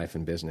in your life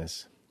and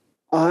business?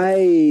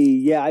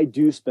 I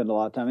do spend a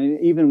lot of time. I mean,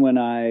 even when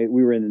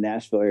we were in the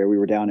Nashville area, we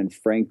were down in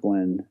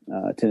Franklin,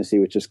 Tennessee,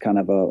 which is kind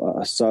of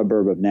a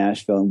suburb of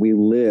Nashville, and we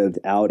lived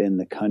out in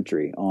the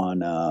country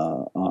on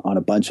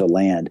a bunch of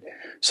land.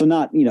 So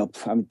not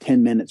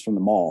 10 minutes from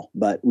the mall,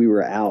 but we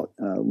were out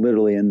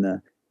literally in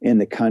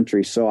the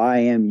country. So I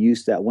am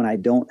used to that. When I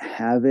don't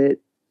have it.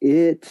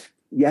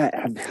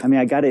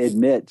 I got to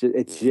admit,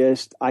 it's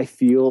just, I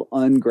feel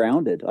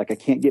ungrounded. Like I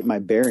can't get my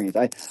bearings.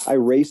 I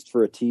raced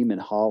for a team in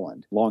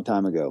Holland a long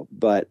time ago,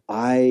 but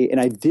I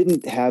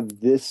didn't have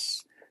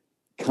this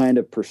kind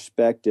of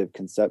perspective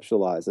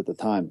conceptualized at the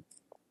time.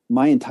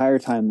 My entire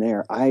time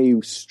there, I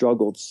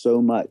struggled so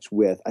much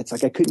it's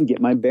like I couldn't get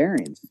my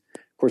bearings.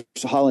 Of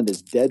course, Holland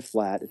is dead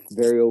flat. It's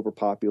very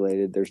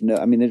overpopulated. There's not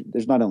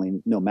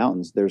only no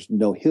mountains, there's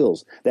no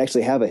hills. They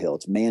actually have a hill.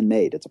 It's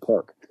man-made. It's a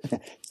park.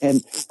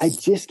 And I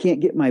just can't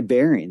get my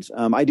bearings.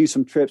 I do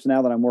some trips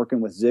now that I'm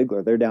working with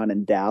Ziglar. They're down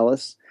in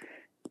Dallas,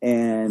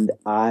 and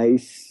I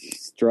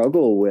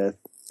struggle with.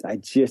 I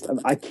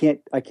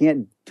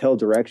can't tell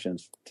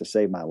directions to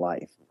save my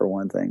life, for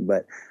one thing.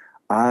 But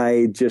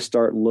I just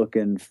start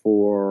looking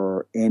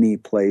for any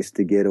place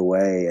to get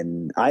away,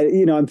 and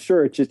I'm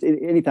sure it's just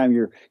anytime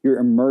you're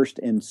immersed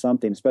in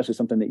something, especially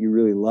something that you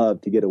really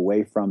love, to get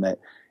away from it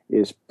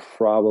is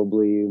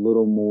probably a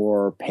little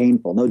more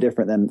painful. No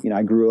different than,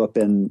 I grew up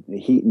in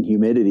heat and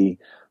humidity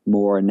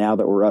more. And now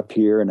that we're up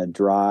here in a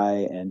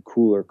dry and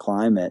cooler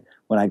climate,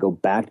 when I go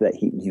back to that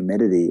heat and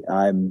humidity,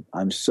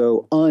 I'm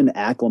so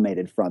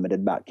unacclimated from it. It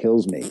about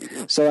kills me.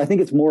 So I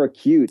think it's more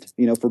acute,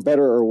 for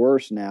better or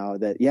worse now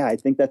that, I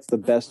think that's the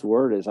best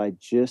word is I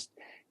just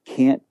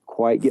can't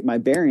quite get my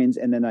bearings.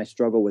 And then I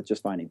struggle with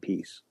just finding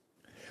peace.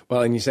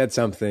 Well, and you said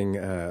something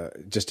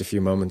just a few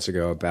moments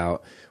ago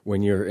about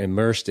when you're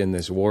immersed in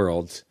this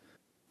world,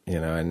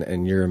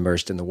 and you're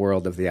immersed in the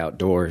world of the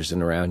outdoors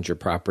and around your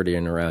property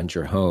and around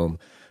your home,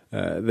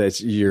 that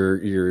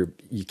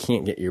you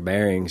can't get your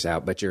bearings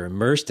out, but you're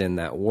immersed in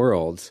that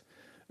world,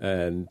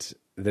 and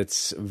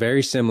that's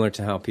very similar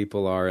to how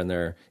people are in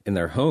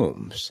their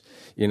homes.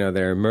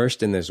 They're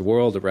immersed in this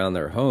world around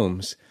their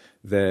homes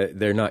that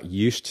they're not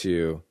used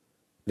to.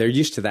 They're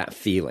used to that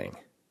feeling.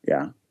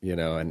 Yeah.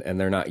 And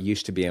they're not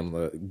used to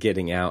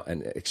getting out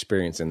and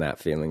experiencing that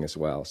feeling as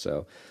well.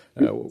 So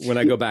when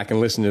I go back and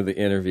listen to the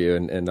interview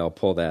and I'll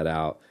pull that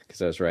out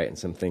because I was writing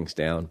some things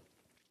down.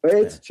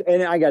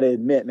 And I got to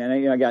admit, man,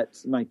 I got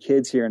my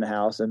kids here in the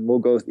house and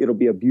it'll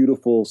be a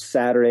beautiful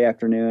Saturday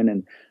afternoon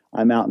and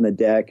I'm out on the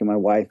deck and my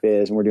wife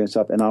is, and we're doing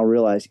stuff. And I'll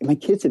realize my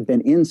kids have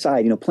been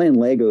inside, playing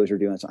Legos or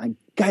doing something.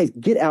 Guys,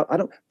 get out.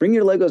 Bring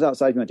your Legos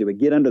outside if you want to, but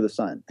get under the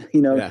sun,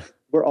 Yeah.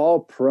 We're all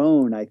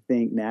prone, I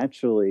think,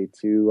 naturally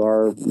to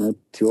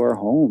our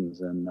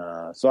homes, and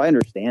so I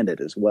understand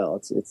it as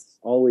well.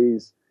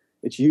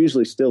 It's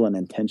usually still an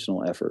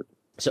intentional effort.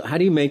 So, how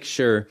do you make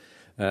sure?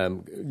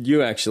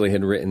 You actually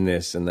had written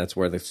this, and that's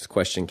where this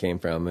question came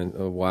from, and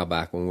a while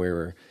back when we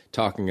were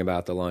talking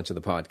about the launch of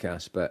the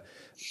podcast. But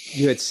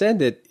you had said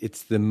that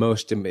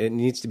it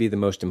needs to be the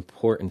most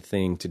important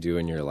thing to do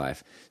in your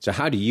life. So,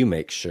 how do you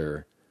make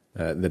sure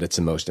that it's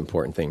the most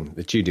important thing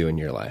that you do in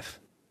your life?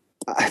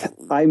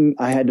 I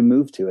had to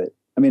move to it.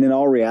 I mean, in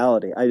all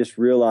reality, I just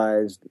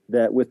realized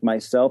that with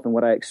myself and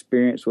what I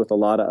experienced with a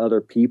lot of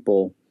other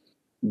people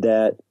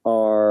that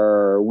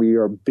we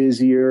are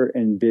busier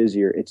and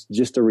busier. It's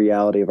just a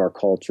reality of our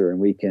culture, and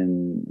we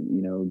can,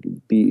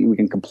 we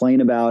can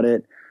complain about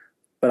it,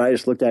 but I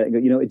just looked at it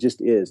and go, it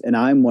just is. And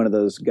I'm one of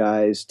those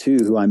guys too,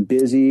 who I'm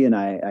busy and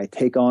I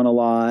take on a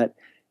lot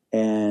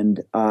and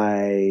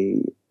I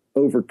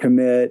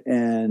overcommit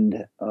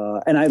and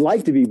I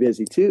like to be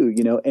busy too,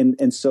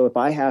 and so if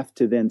I have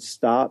to then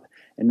stop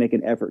and make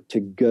an effort to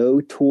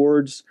go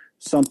towards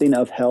something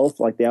of health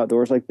like the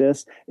outdoors like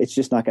this, it's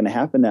just not going to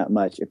happen that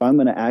much. If I'm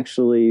going to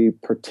actually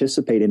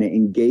participate in it,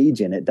 engage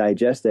in it,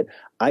 digest it,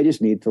 I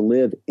just need to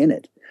live in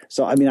it.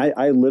 So, I mean,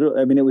 I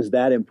literally, it was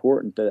that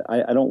important that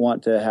I don't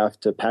want to have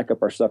to pack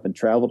up our stuff and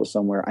travel to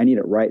somewhere. I need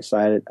it right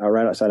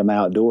outside of my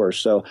outdoors.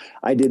 So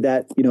I did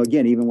that,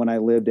 again, even when I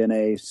lived in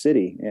a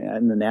city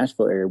in the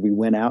Nashville area, we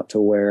went out to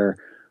where,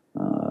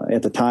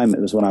 at the time, it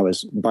was when I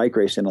was bike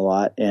racing a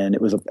lot, and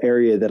it was an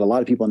area that a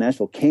lot of people in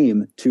Nashville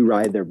came to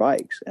ride their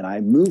bikes. And I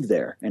moved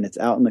there, and it's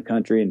out in the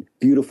country and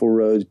beautiful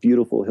roads,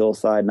 beautiful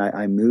hillside, and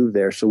I moved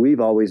there. So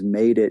we've always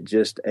made it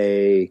just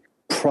a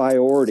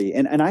priority.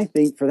 And I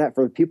think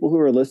for people who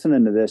are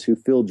listening to this, who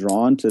feel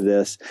drawn to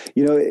this,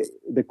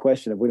 the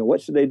question of,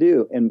 what should they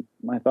do? And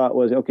my thought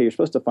was, okay, you're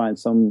supposed to find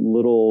some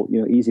little,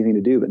 easy thing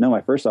to do. But no,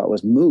 my first thought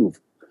was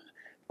move.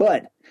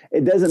 But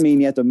it doesn't mean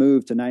you have to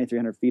move to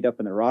 9,300 feet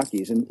up in the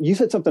Rockies. And you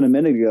said something a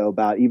minute ago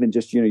about even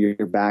just,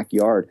 your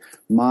backyard.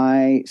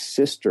 My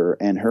sister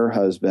and her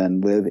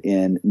husband live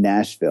in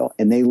Nashville,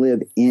 and they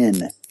live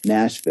in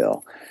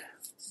Nashville.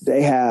 I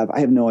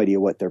have no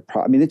idea what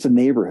it's a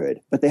neighborhood,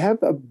 but they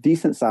have a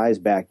decent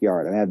sized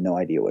backyard. I have no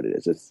idea what it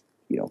is. It's,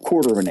 a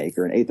quarter of an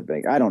acre, an eighth of an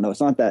acre. I don't know. It's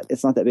not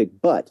that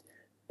big, but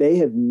they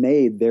have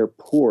made their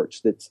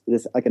porch that's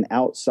like an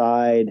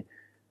outside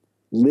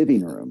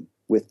living room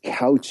with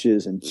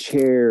couches and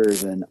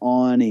chairs and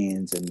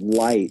awnings and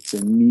lights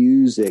and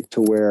music to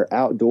where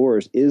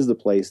outdoors is the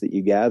place that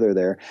you gather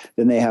there.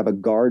 Then they have a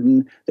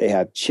garden, they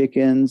have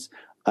chickens,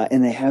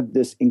 and they have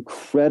this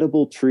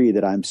incredible tree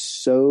that I'm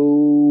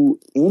so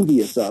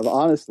envious of,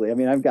 honestly.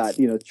 I've got,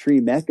 tree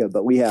mecca,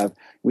 but we have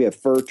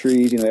fir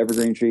trees,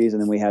 evergreen trees,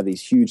 and then we have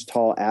these huge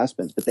tall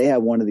aspens. But they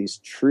have one of these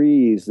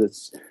trees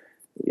that's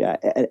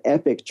an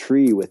epic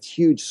tree with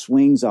huge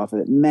swings off of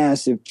it,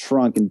 massive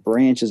trunk and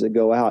branches that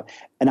go out.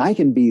 And I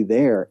can be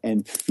there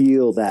and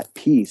feel that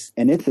peace.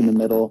 And it's in the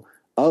middle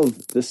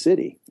of the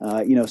city.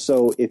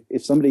 So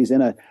if somebody's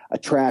in a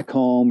track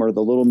home or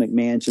the little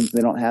McMansions,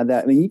 they don't have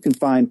that. You can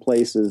find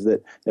places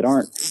that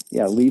aren't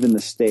leaving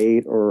the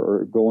state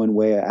or going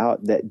way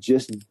out that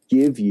just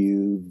give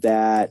you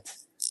that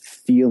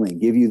feeling,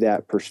 give you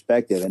that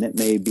perspective. And it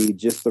may be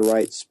just the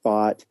right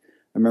spot.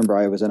 I remember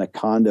I was in a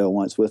condo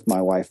once with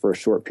my wife for a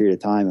short period of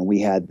time, and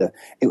we had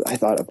I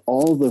thought of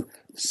all the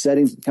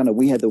settings,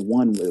 we had the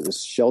one that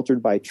was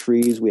sheltered by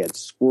trees. We had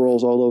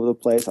squirrels all over the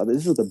place. I thought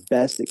this is the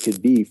best it could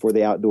be for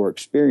the outdoor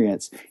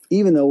experience,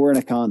 even though we're in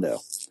a condo.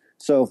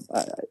 So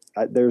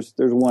there's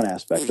one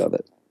aspect of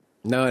it.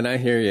 No, and I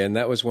hear you. And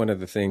that was one of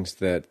the things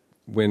that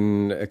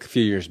When a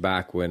few years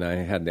back, when I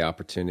had the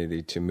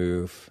opportunity to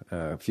move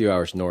a few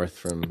hours north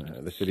from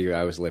the city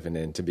I was living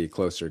in to be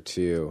closer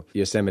to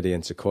Yosemite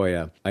and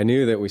Sequoia, I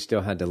knew that we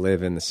still had to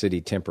live in the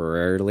city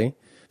temporarily,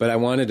 but I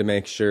wanted to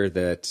make sure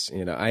that,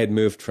 I had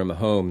moved from a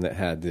home that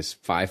had this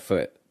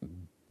 5-foot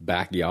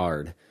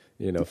backyard,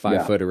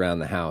 5 foot around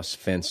the house,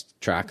 fenced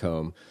track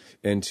home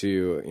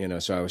into,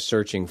 so I was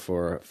searching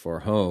for a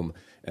home,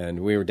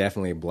 and we were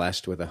definitely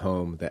blessed with a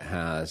home that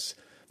has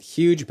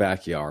huge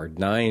backyard,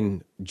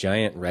 9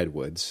 giant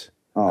redwoods.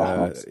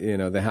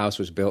 The house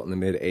was built in the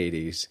mid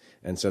 80s.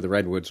 And so the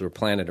redwoods were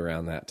planted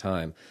around that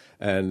time.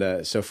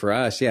 And so for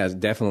us, yeah,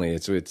 definitely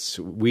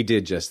we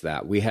did just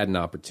that. We had an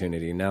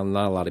opportunity. Now,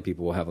 not a lot of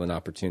people will have an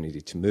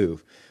opportunity to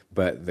move,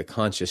 but the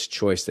conscious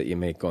choice that you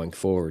make going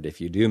forward,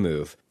 if you do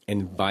move,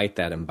 invite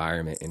that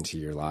environment into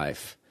your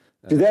life.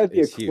 That would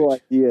be a cool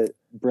idea,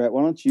 Brett.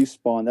 Why don't you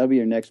spawn? That'll be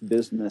your next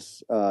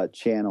business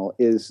channel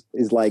is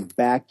like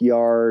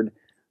backyard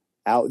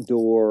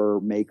outdoor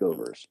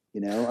makeovers,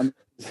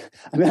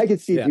 I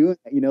could see doing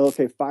that,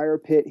 okay, fire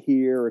pit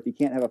here, or if you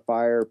can't have a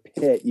fire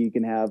pit, you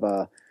can have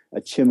a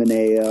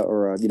chimenea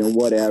or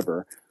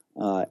whatever,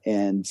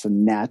 and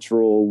some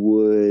natural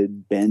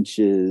wood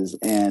benches,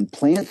 and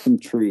plant some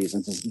trees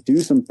and just do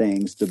some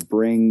things to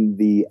bring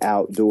the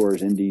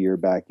outdoors into your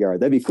backyard.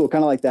 That'd be cool.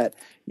 Kind of like that,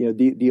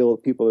 deal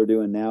people are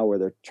doing now where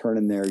they're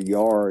turning their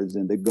yards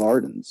into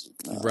gardens.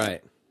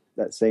 Right.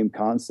 That same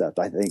concept.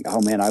 I think,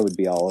 oh man, I would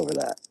be all over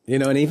that.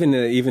 And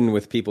even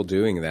with people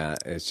doing that,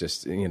 it's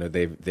just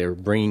they're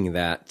bringing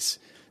that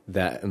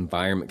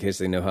environment because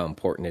they know how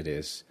important it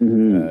is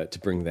to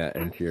bring that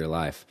into your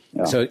life.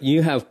 Yeah. So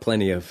you have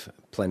plenty of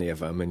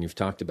them, and you've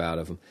talked about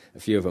a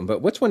few of them.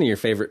 But what's one of your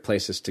favorite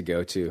places to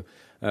go to,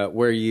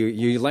 where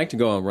you like to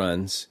go on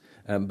runs?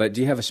 But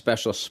do you have a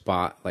special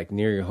spot like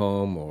near your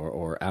home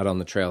or out on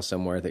the trail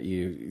somewhere that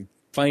you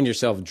find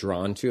yourself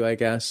drawn to, I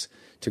guess,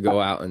 to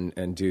go out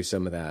and do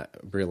some of that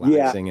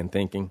relaxing and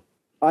thinking?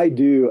 I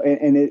do.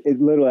 And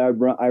it literally,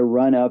 I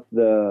run up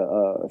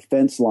the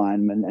fence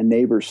line, a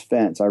neighbor's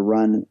fence. I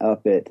run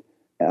up it,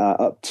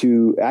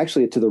 to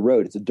the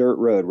road. It's a dirt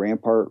road,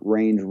 Rampart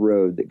Range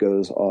Road, that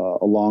goes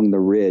along the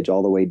ridge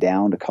all the way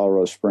down to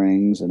Colorado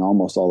Springs and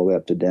almost all the way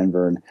up to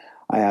Denver. And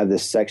I have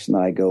this section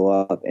that I go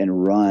up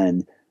and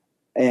run.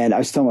 And I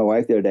was telling my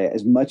wife the other day,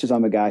 as much as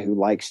I'm a guy who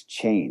likes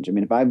change, I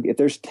mean, if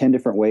there's 10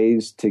 different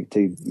ways to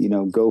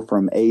go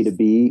from A to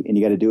B, and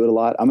you got to do it a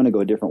lot, I'm going to go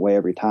a different way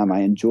every time.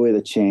 I enjoy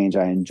the change.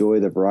 I enjoy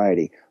the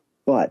variety.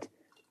 But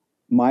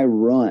my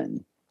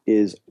run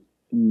is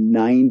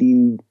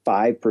 95%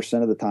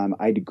 of the time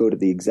I go to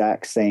the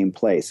exact same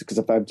place. Because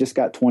if I've just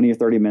got 20 or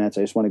 30 minutes,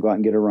 I just want to go out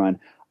and get a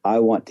run. I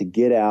want to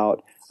get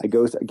out. I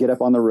get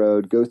up on the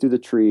road, go through the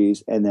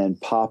trees, and then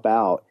pop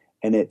out.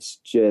 And it's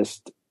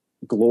just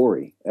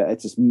glory.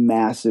 It's this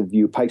massive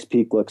view. Pikes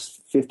Peak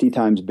looks 50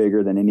 times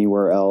bigger than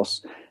anywhere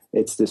else.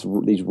 It's these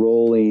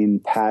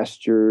rolling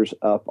pastures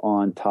up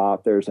on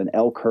top. There's an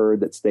elk herd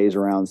that stays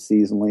around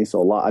seasonally.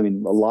 So a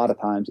lot of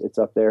times it's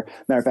up there.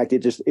 Matter of fact,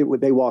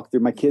 they walked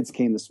through. My kids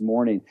came this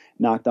morning,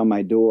 knocked on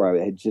my door.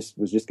 I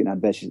was just getting out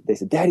of bed. They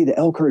said, "Daddy, the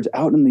elk herd's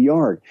out in the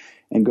yard,"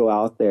 and go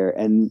out there.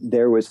 And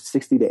there was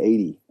 60 to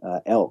 80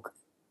 elk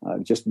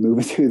just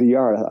moving through the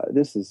yard. I thought,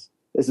 this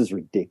is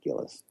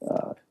ridiculous.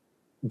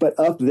 But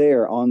up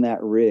there on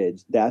that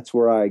ridge, that's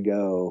where I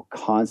go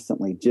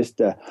constantly.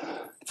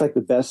 It's like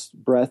the best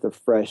breath of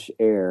fresh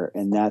air,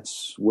 and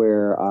that's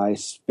where I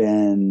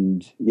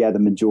spend, the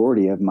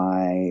majority of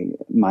my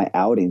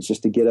outings,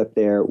 just to get up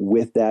there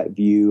with that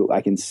view.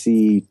 I can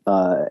see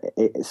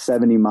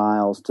 70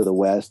 miles to the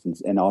west,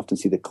 and often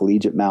see the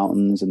Collegiate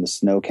Mountains and the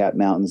snow-capped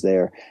mountains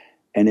there,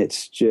 and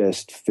it's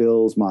just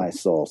fills my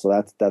soul. So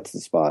that's the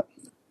spot.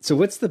 So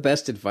what's the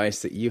best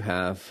advice that you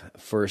have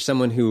for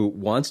someone who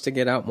wants to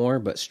get out more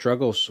but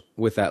struggles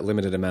with that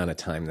limited amount of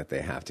time that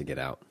they have to get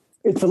out?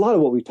 It's a lot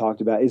of what we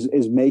talked about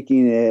is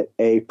making it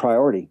a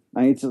priority.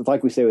 I mean, it's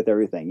like we say with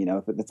everything,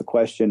 if the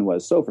question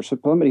was, so for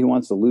somebody who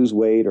wants to lose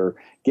weight or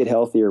get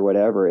healthy or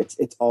whatever,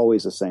 it's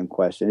always the same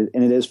question.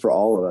 And it is for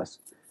all of us.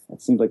 It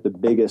seems like the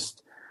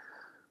biggest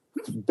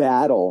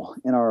battle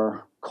in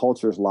our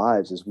culture's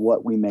lives is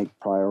what we make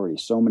priority.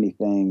 So many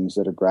things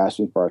that are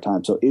grasping for our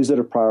time. So is it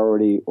a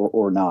priority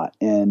or not?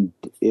 And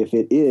if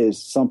it is,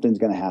 something's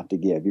going to have to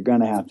give. You're going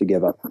to have to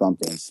give up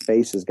something.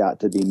 Space has got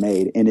to be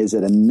made. And is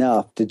it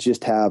enough to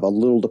just have a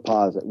little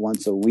deposit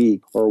once a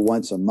week or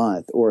once a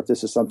month? Or if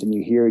this is something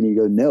you hear and you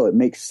go, no, it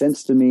makes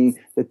sense to me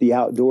that the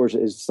outdoors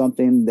is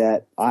something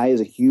that I as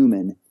a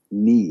human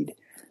need,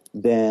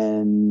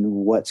 then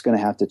what's going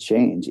to have to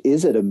change?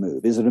 Is it a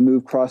move? Is it a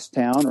move cross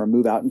town or a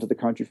move out into the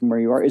country from where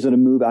you are? Is it a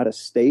move out of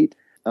state?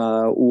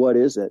 What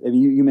is it? I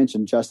mean, you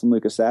mentioned Justin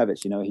Lucas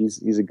Savage.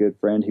 He's a good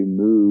friend who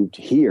moved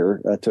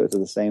here to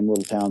the same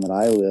little town that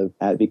I live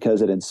at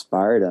because it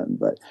inspired him.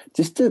 But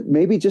just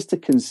to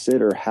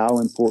consider how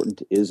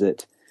important is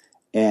it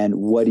and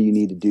what do you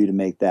need to do to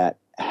make that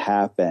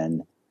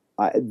happen?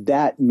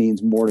 That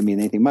means more to me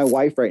than anything. My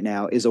wife right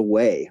now is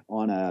away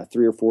on a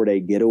 3 or 4 day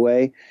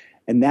getaway.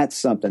 And that's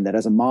something that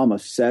as a mom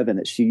of 7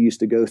 that she used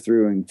to go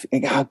through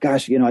and oh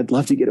gosh, I'd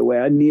love to get away.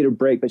 I need a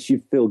break, but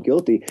she'd feel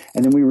guilty.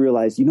 And then we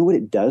realized, you know what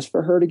it does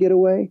for her to get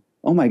away?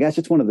 Oh my gosh,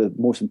 it's one of the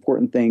most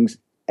important things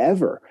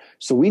ever.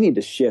 So we need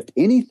to shift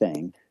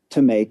anything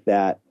to make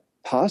that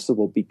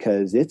possible,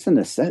 because it's a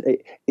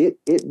necessity.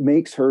 It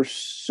makes her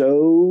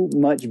so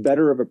much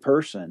better of a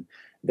person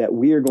that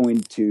we are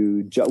going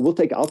to,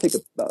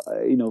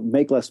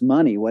 make less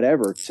money,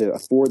 whatever, to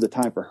afford the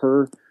time for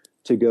her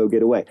to go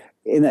get away.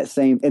 And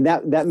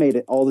that made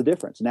it all the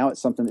difference. Now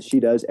it's something that she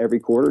does every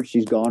quarter.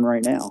 She's gone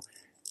right now.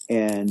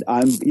 And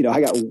I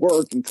got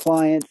work and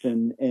clients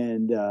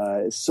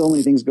and so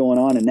many things going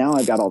on. And now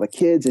I've got all the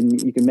kids,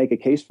 and you can make a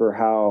case for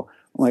how,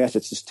 oh my gosh,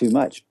 it's just too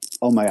much.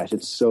 Oh my gosh,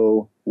 it's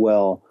so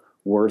well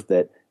worth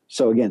it.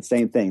 So again,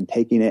 same thing,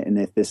 taking it. And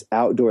if this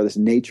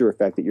nature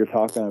effect that you're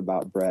talking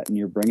about, Brett, and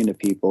you're bringing to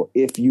people,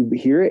 if you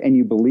hear it and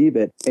you believe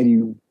it,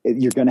 and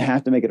you're going to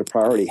have to make it a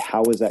priority,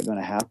 how is that going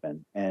to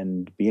happen?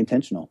 And be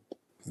intentional.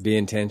 Be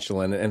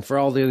intentional. And for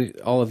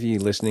all of you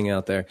listening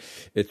out there,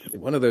 it's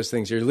one of those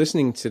things. You're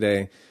listening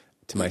today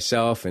to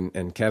myself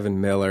and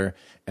Kevin Miller,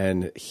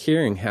 and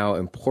hearing how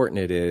important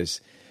it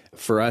is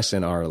for us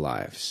in our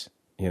lives.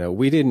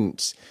 We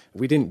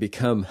didn't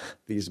become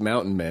these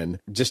mountain men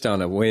just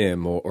on a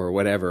whim or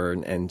whatever.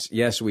 And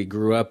yes, we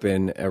grew up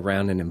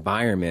around an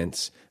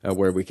environment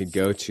where we could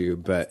go to,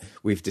 but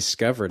we've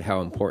discovered how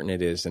important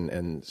it is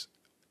and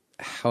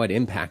how it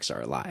impacts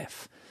our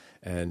life,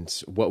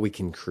 and what we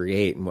can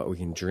create and what we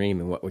can dream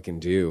and what we can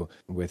do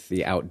with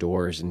the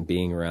outdoors and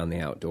being around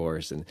the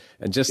outdoors. And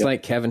just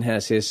like Kevin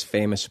has his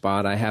famous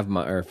spot, I have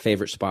my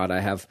favorite spot. I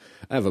have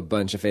a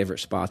bunch of favorite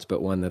spots,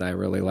 but one that I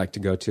really like to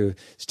go to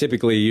is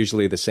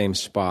usually the same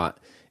spot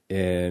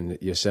in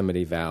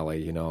Yosemite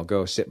Valley. I'll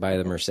go sit by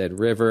the Merced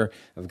River.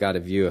 I've got a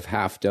view of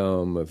Half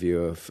Dome, a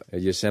view of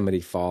Yosemite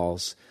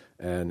Falls.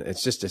 And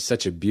it's just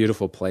such a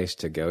beautiful place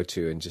to go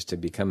to and just to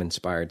become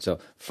inspired. So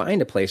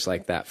find a place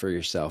like that for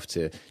yourself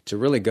to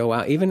really go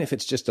out, even if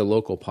it's just a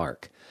local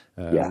park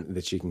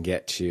that you can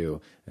get to.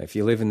 If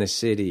you live in the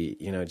city,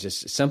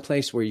 just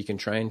someplace where you can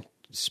try and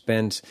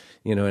spend,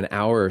 an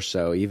hour or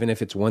so, even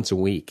if it's once a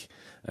week,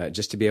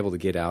 just to be able to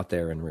get out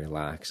there and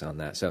relax on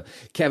that. So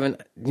Kevin,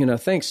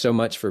 thanks so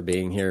much for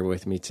being here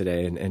with me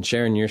today and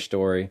sharing your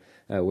story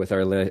with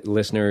our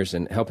listeners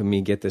and helping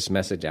me get this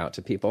message out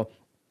to people.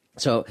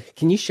 So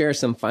can you share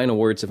some final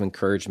words of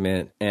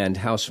encouragement and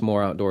how some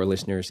more outdoor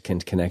listeners can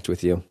connect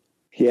with you?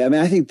 Yeah,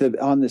 I think that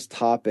on this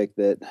topic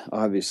that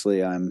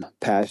obviously I'm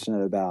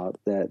passionate about,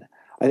 that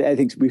I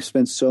think we've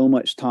spent so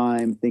much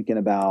time thinking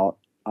about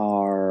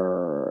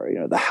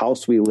the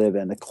house we live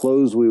in, the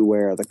clothes we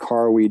wear, the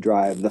car we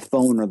drive, the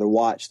phone or the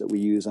watch that we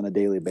use on a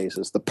daily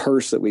basis, the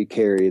purse that we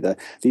carry,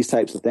 these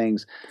types of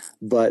things.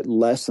 But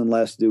less and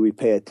less do we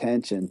pay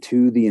attention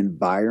to the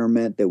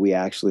environment that we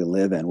actually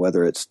live in,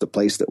 whether it's the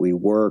place that we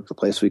work, the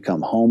place we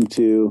come home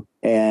to.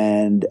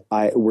 And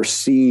we're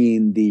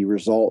seeing the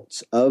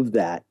results of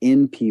that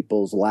in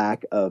people's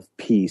lack of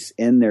peace,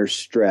 in their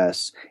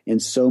stress, in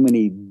so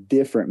many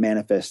different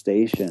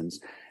manifestations.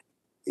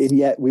 And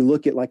yet we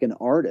look at like an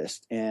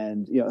artist,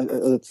 and,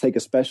 let's take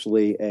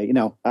especially,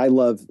 I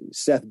love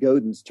Seth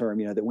Godin's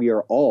term, that we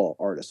are all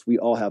artists. We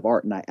all have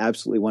art. And I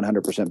absolutely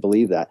 100%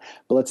 believe that.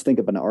 But let's think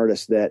of an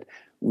artist that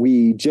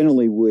we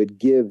generally would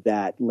give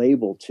that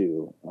label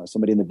to,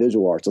 somebody in the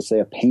visual arts, let's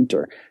say a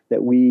painter,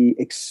 that we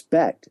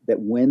expect that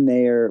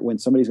when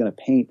somebody's going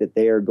to paint, that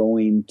they are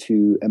going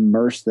to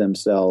immerse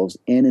themselves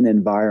in an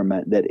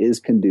environment that is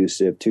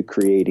conducive to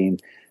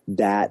creating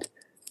that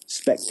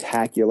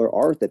spectacular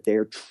art that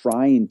they're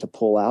trying to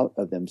pull out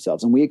of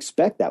themselves. And we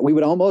expect that. We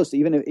would almost,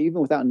 even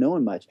without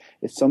knowing much,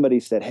 if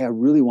somebody said, hey, I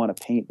really want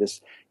to paint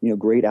this,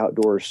 great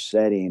outdoor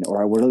setting, or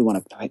I really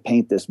want to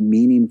paint this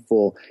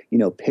meaningful,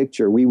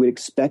 picture, we would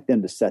expect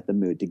them to set the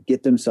mood, to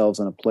get themselves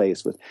in a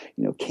place with,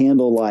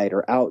 candlelight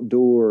or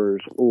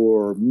outdoors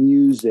or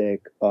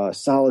music,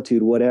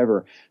 solitude,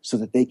 whatever, so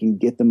that they can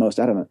get the most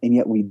out of it. And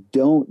yet we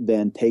don't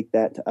then take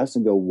that to us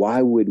and go,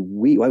 why would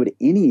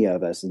any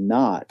of us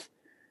not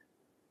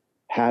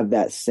have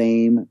that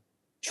same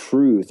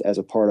truth as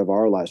a part of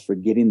our lives for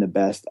getting the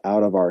best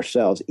out of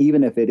ourselves,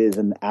 even if it is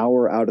an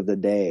hour out of the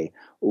day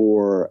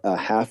or a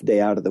half day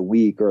out of the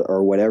week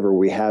or whatever.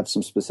 We have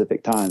some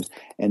specific times.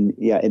 And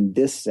in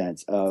this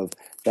sense of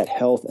that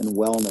health and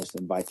wellness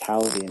and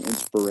vitality and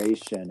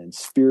inspiration and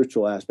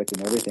spiritual aspect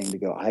and everything, to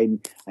go, I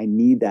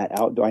need that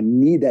outdoor, I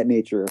need that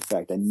nature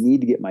effect. I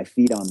need to get my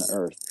feet on the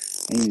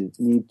earth. I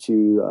need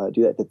to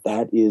do that.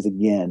 That is,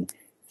 again,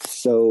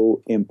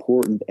 so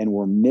important, and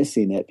we're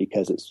missing it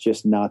because it's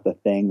just not the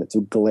thing that's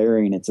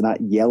glaring. It's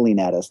not yelling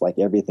at us like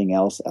everything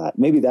else.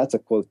 Maybe that's a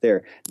quote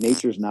there.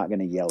 Nature's not going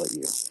to yell at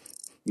you.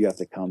 You have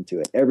to come to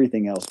it.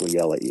 Everything else will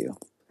yell at you.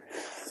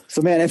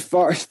 So, man, as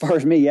far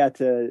as me,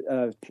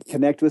 to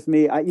connect with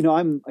me, I'm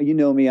a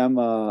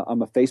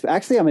Facebook.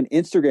 Actually, I'm an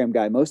Instagram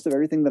guy. Most of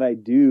everything that I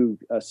do,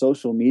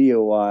 social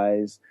media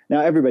wise. Now,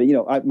 everybody,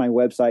 my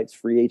website's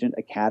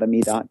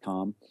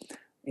freeagentacademy.com,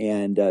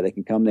 and they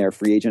can come there,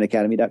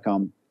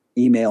 freeagentacademy.com.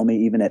 Email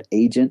me even at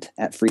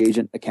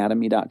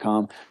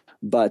agent@freeagentacademy.com.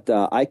 But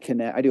I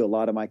do a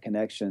lot of my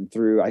connection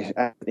through I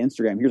have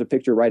Instagram. Here's a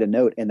picture, write a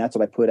note, and that's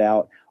what I put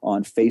out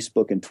on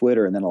Facebook and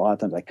Twitter. And then a lot of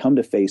times I come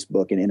to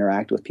Facebook and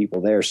interact with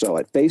people there. So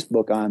at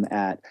Facebook, I'm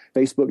at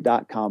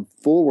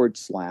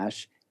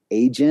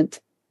facebook.com/Agent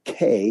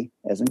K,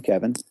 as in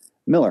Kevin,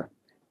 Miller.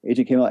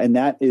 Agent K Miller. And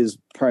that is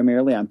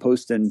primarily I'm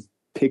posting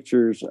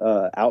pictures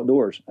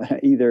outdoors,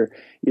 either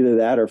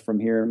that or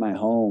from here in my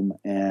home.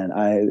 And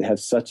I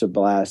have such a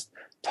blast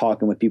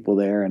talking with people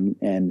there and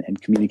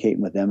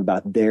communicating with them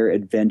about their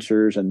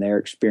adventures and their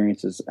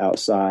experiences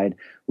outside,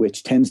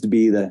 which tends to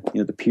be the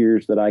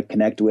peers that I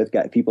connect with,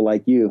 got people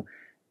like you,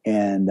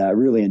 and I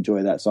really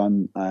enjoy that. So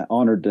I'm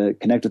honored to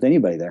connect with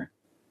anybody there.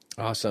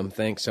 Awesome.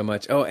 Thanks so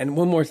much. Oh, and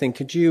one more thing.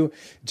 Could you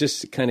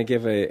just kind of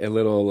give a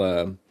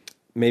little,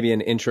 maybe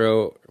an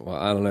intro? Well,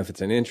 I don't know if it's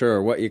an intro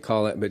or what you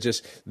call it, but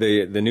just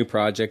the new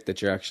project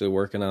that you're actually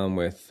working on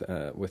with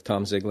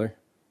Tom Ziglar.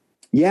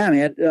 Yeah,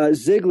 man.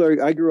 Ziglar,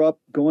 I grew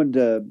up going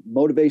to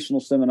motivational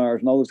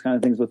seminars and all those kind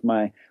of things with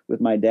my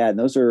dad. And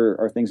those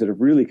are things that have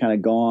really kind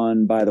of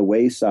gone by the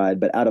wayside.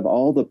 But out of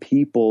all the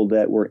people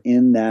that were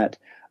in that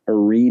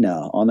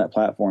arena on that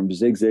platform,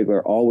 Zig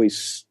Ziglar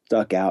always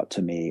stuck out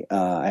to me.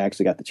 I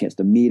actually got the chance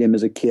to meet him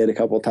as a kid a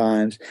couple of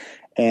times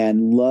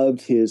and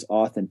loved his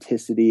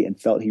authenticity and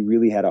felt he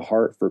really had a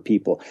heart for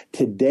people.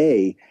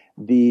 Today,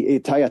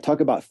 talk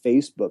about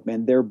Facebook,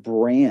 man, their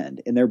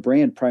brand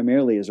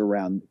primarily is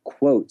around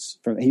quotes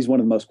he's one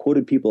of the most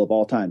quoted people of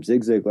all time,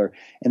 Zig Ziglar.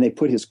 And they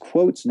put his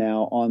quotes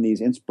now on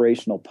these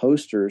inspirational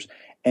posters,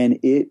 and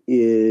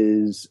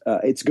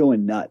it's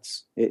going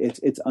nuts.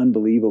 It's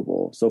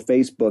unbelievable. So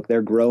Facebook,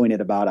 they're growing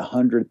at about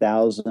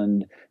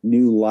 100,000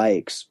 new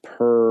likes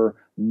per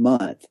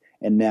month.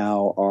 And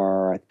now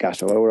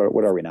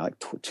what are we now? Like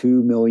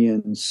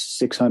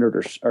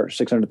 2,600,000 or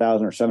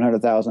 600,000 or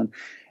 700,000.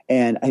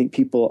 And I think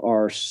people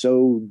are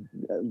so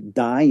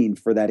dying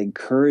for that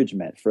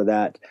encouragement, for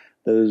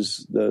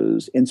those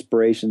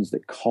inspirations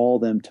that call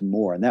them to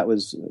more. And that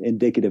was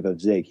indicative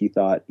of Zig. He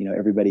thought,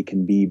 everybody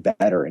can be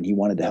better, and he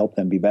wanted to help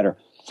them be better.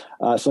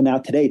 So now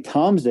today,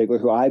 Tom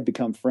Ziglar, who I've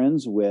become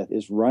friends with,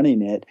 is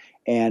running it.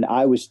 And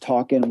I was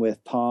talking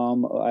with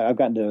Tom. I've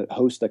gotten to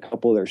host a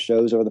couple of their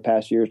shows over the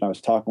past years, and I was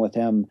talking with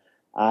him,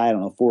 I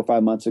don't know, 4 or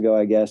 5 months ago,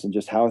 I guess, and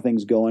just how are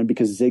things going?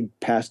 Because Zig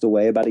passed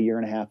away about 1.5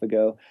 years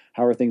ago.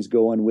 How are things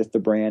going with the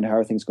brand? How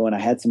are things going? I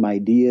had some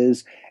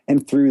ideas.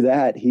 And through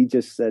that, he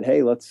just said,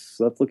 hey, let's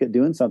look at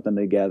doing something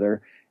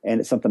together. And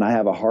it's something I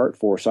have a heart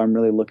for. So I'm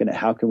really looking at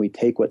how can we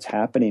take what's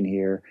happening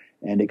here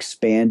and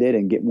expand it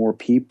and get more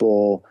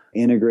people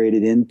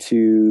integrated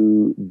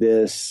into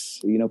this,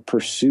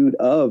 pursuit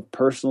of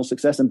personal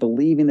success and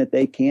believing that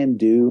they can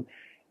do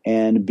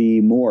and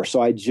be more.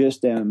 So I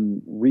just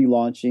am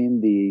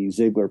relaunching the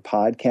Ziglar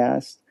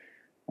Podcast,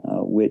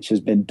 which has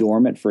been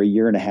dormant for 1.5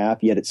 years,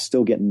 yet it's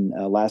still getting,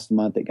 last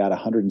month it got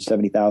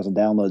 170,000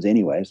 downloads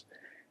anyways.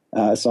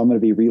 So I'm going to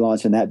be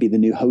relaunching that, be the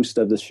new host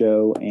of the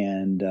show.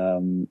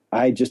 And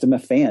I just am a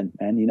fan.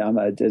 And,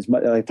 as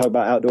much as I talk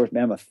about outdoors,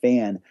 man, I'm a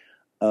fan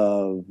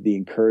of the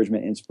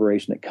encouragement,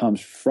 inspiration that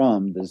comes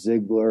from the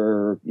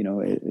Ziglar,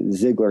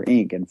 Ziglar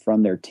Inc. and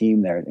from their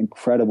team there.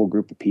 Incredible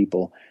group of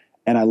people.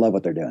 And I love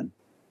what they're doing.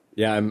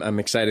 Yeah, I'm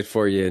excited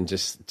for you, and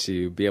just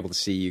to be able to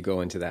see you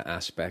go into that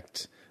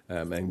aspect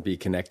and be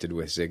connected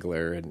with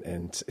Ziglar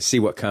and see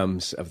what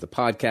comes of the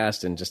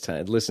podcast, and just kind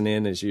of listen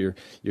in as you're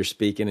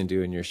speaking and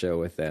doing your show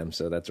with them.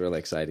 So that's really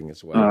exciting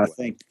as well.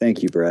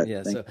 Thank you, Brett.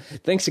 Yeah.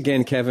 Thanks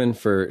again, Kevin,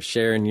 for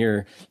sharing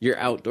your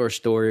outdoor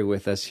story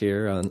with us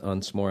here on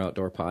S'more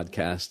Outdoor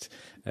Podcast.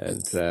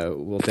 And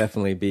we'll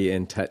definitely be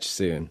in touch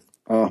soon.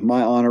 Oh,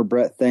 my honor,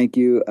 Brett. Thank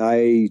you.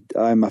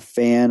 I'm a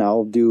fan.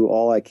 I'll do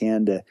all I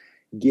can to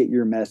get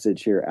your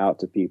message here out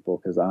to people,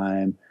 because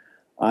I'm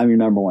your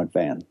number one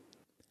fan.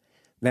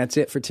 That's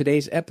it for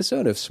today's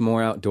episode of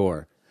S'more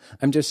Outdoor.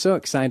 I'm just so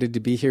excited to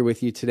be here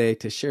with you today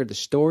to share the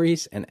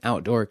stories and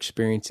outdoor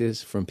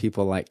experiences from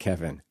people like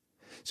Kevin.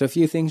 So a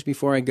few things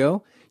before I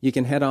go. You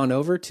can head on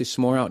over to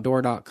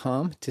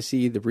s'moreoutdoor.com to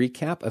see the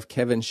recap of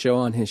Kevin's show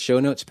on his show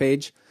notes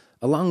page,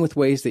 along with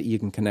ways that you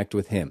can connect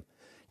with him.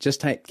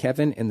 Just type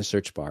Kevin in the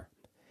search bar.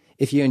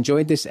 If you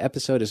enjoyed this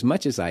episode as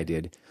much as I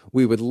did,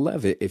 we would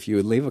love it if you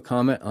would leave a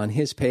comment on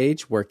his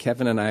page where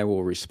Kevin and I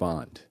will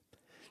respond.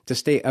 To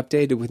stay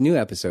updated with new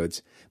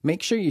episodes,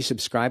 make sure you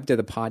subscribe to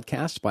the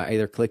podcast by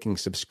either clicking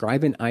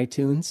subscribe in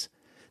iTunes,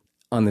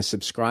 on the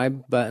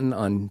subscribe button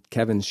on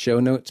Kevin's show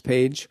notes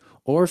page,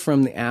 or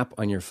from the app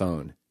on your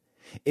phone.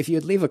 If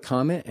you'd leave a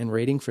comment and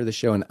rating for the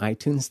show in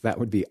iTunes, that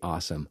would be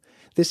awesome.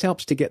 This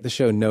helps to get the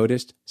show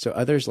noticed so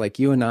others like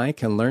you and I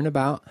can learn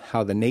about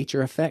how the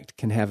nature effect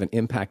can have an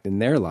impact in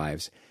their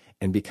lives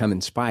and become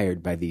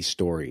inspired by these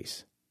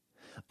stories.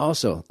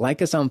 Also,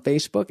 like us on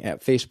Facebook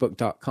at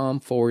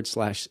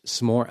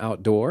facebook.com/S'more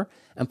Outdoor,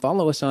 and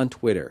follow us on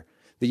Twitter.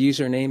 The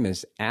username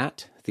is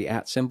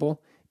 @BATrout,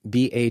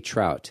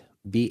 BATRAUDT.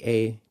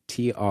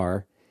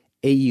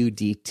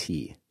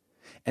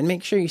 And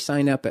make sure you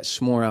sign up at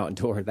S'more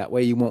Outdoor. That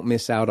way you won't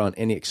miss out on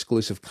any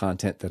exclusive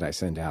content that I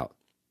send out.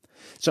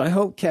 So I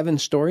hope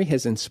Kevin's story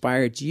has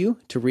inspired you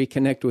to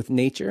reconnect with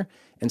nature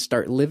and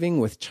start living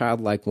with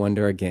childlike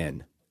wonder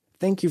again.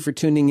 Thank you for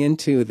tuning in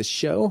to the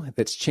show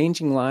that's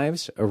changing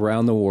lives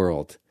around the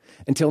world.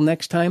 Until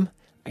next time,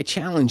 I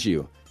challenge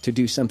you to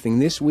do something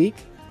this week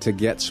to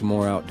get some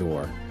more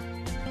outdoor.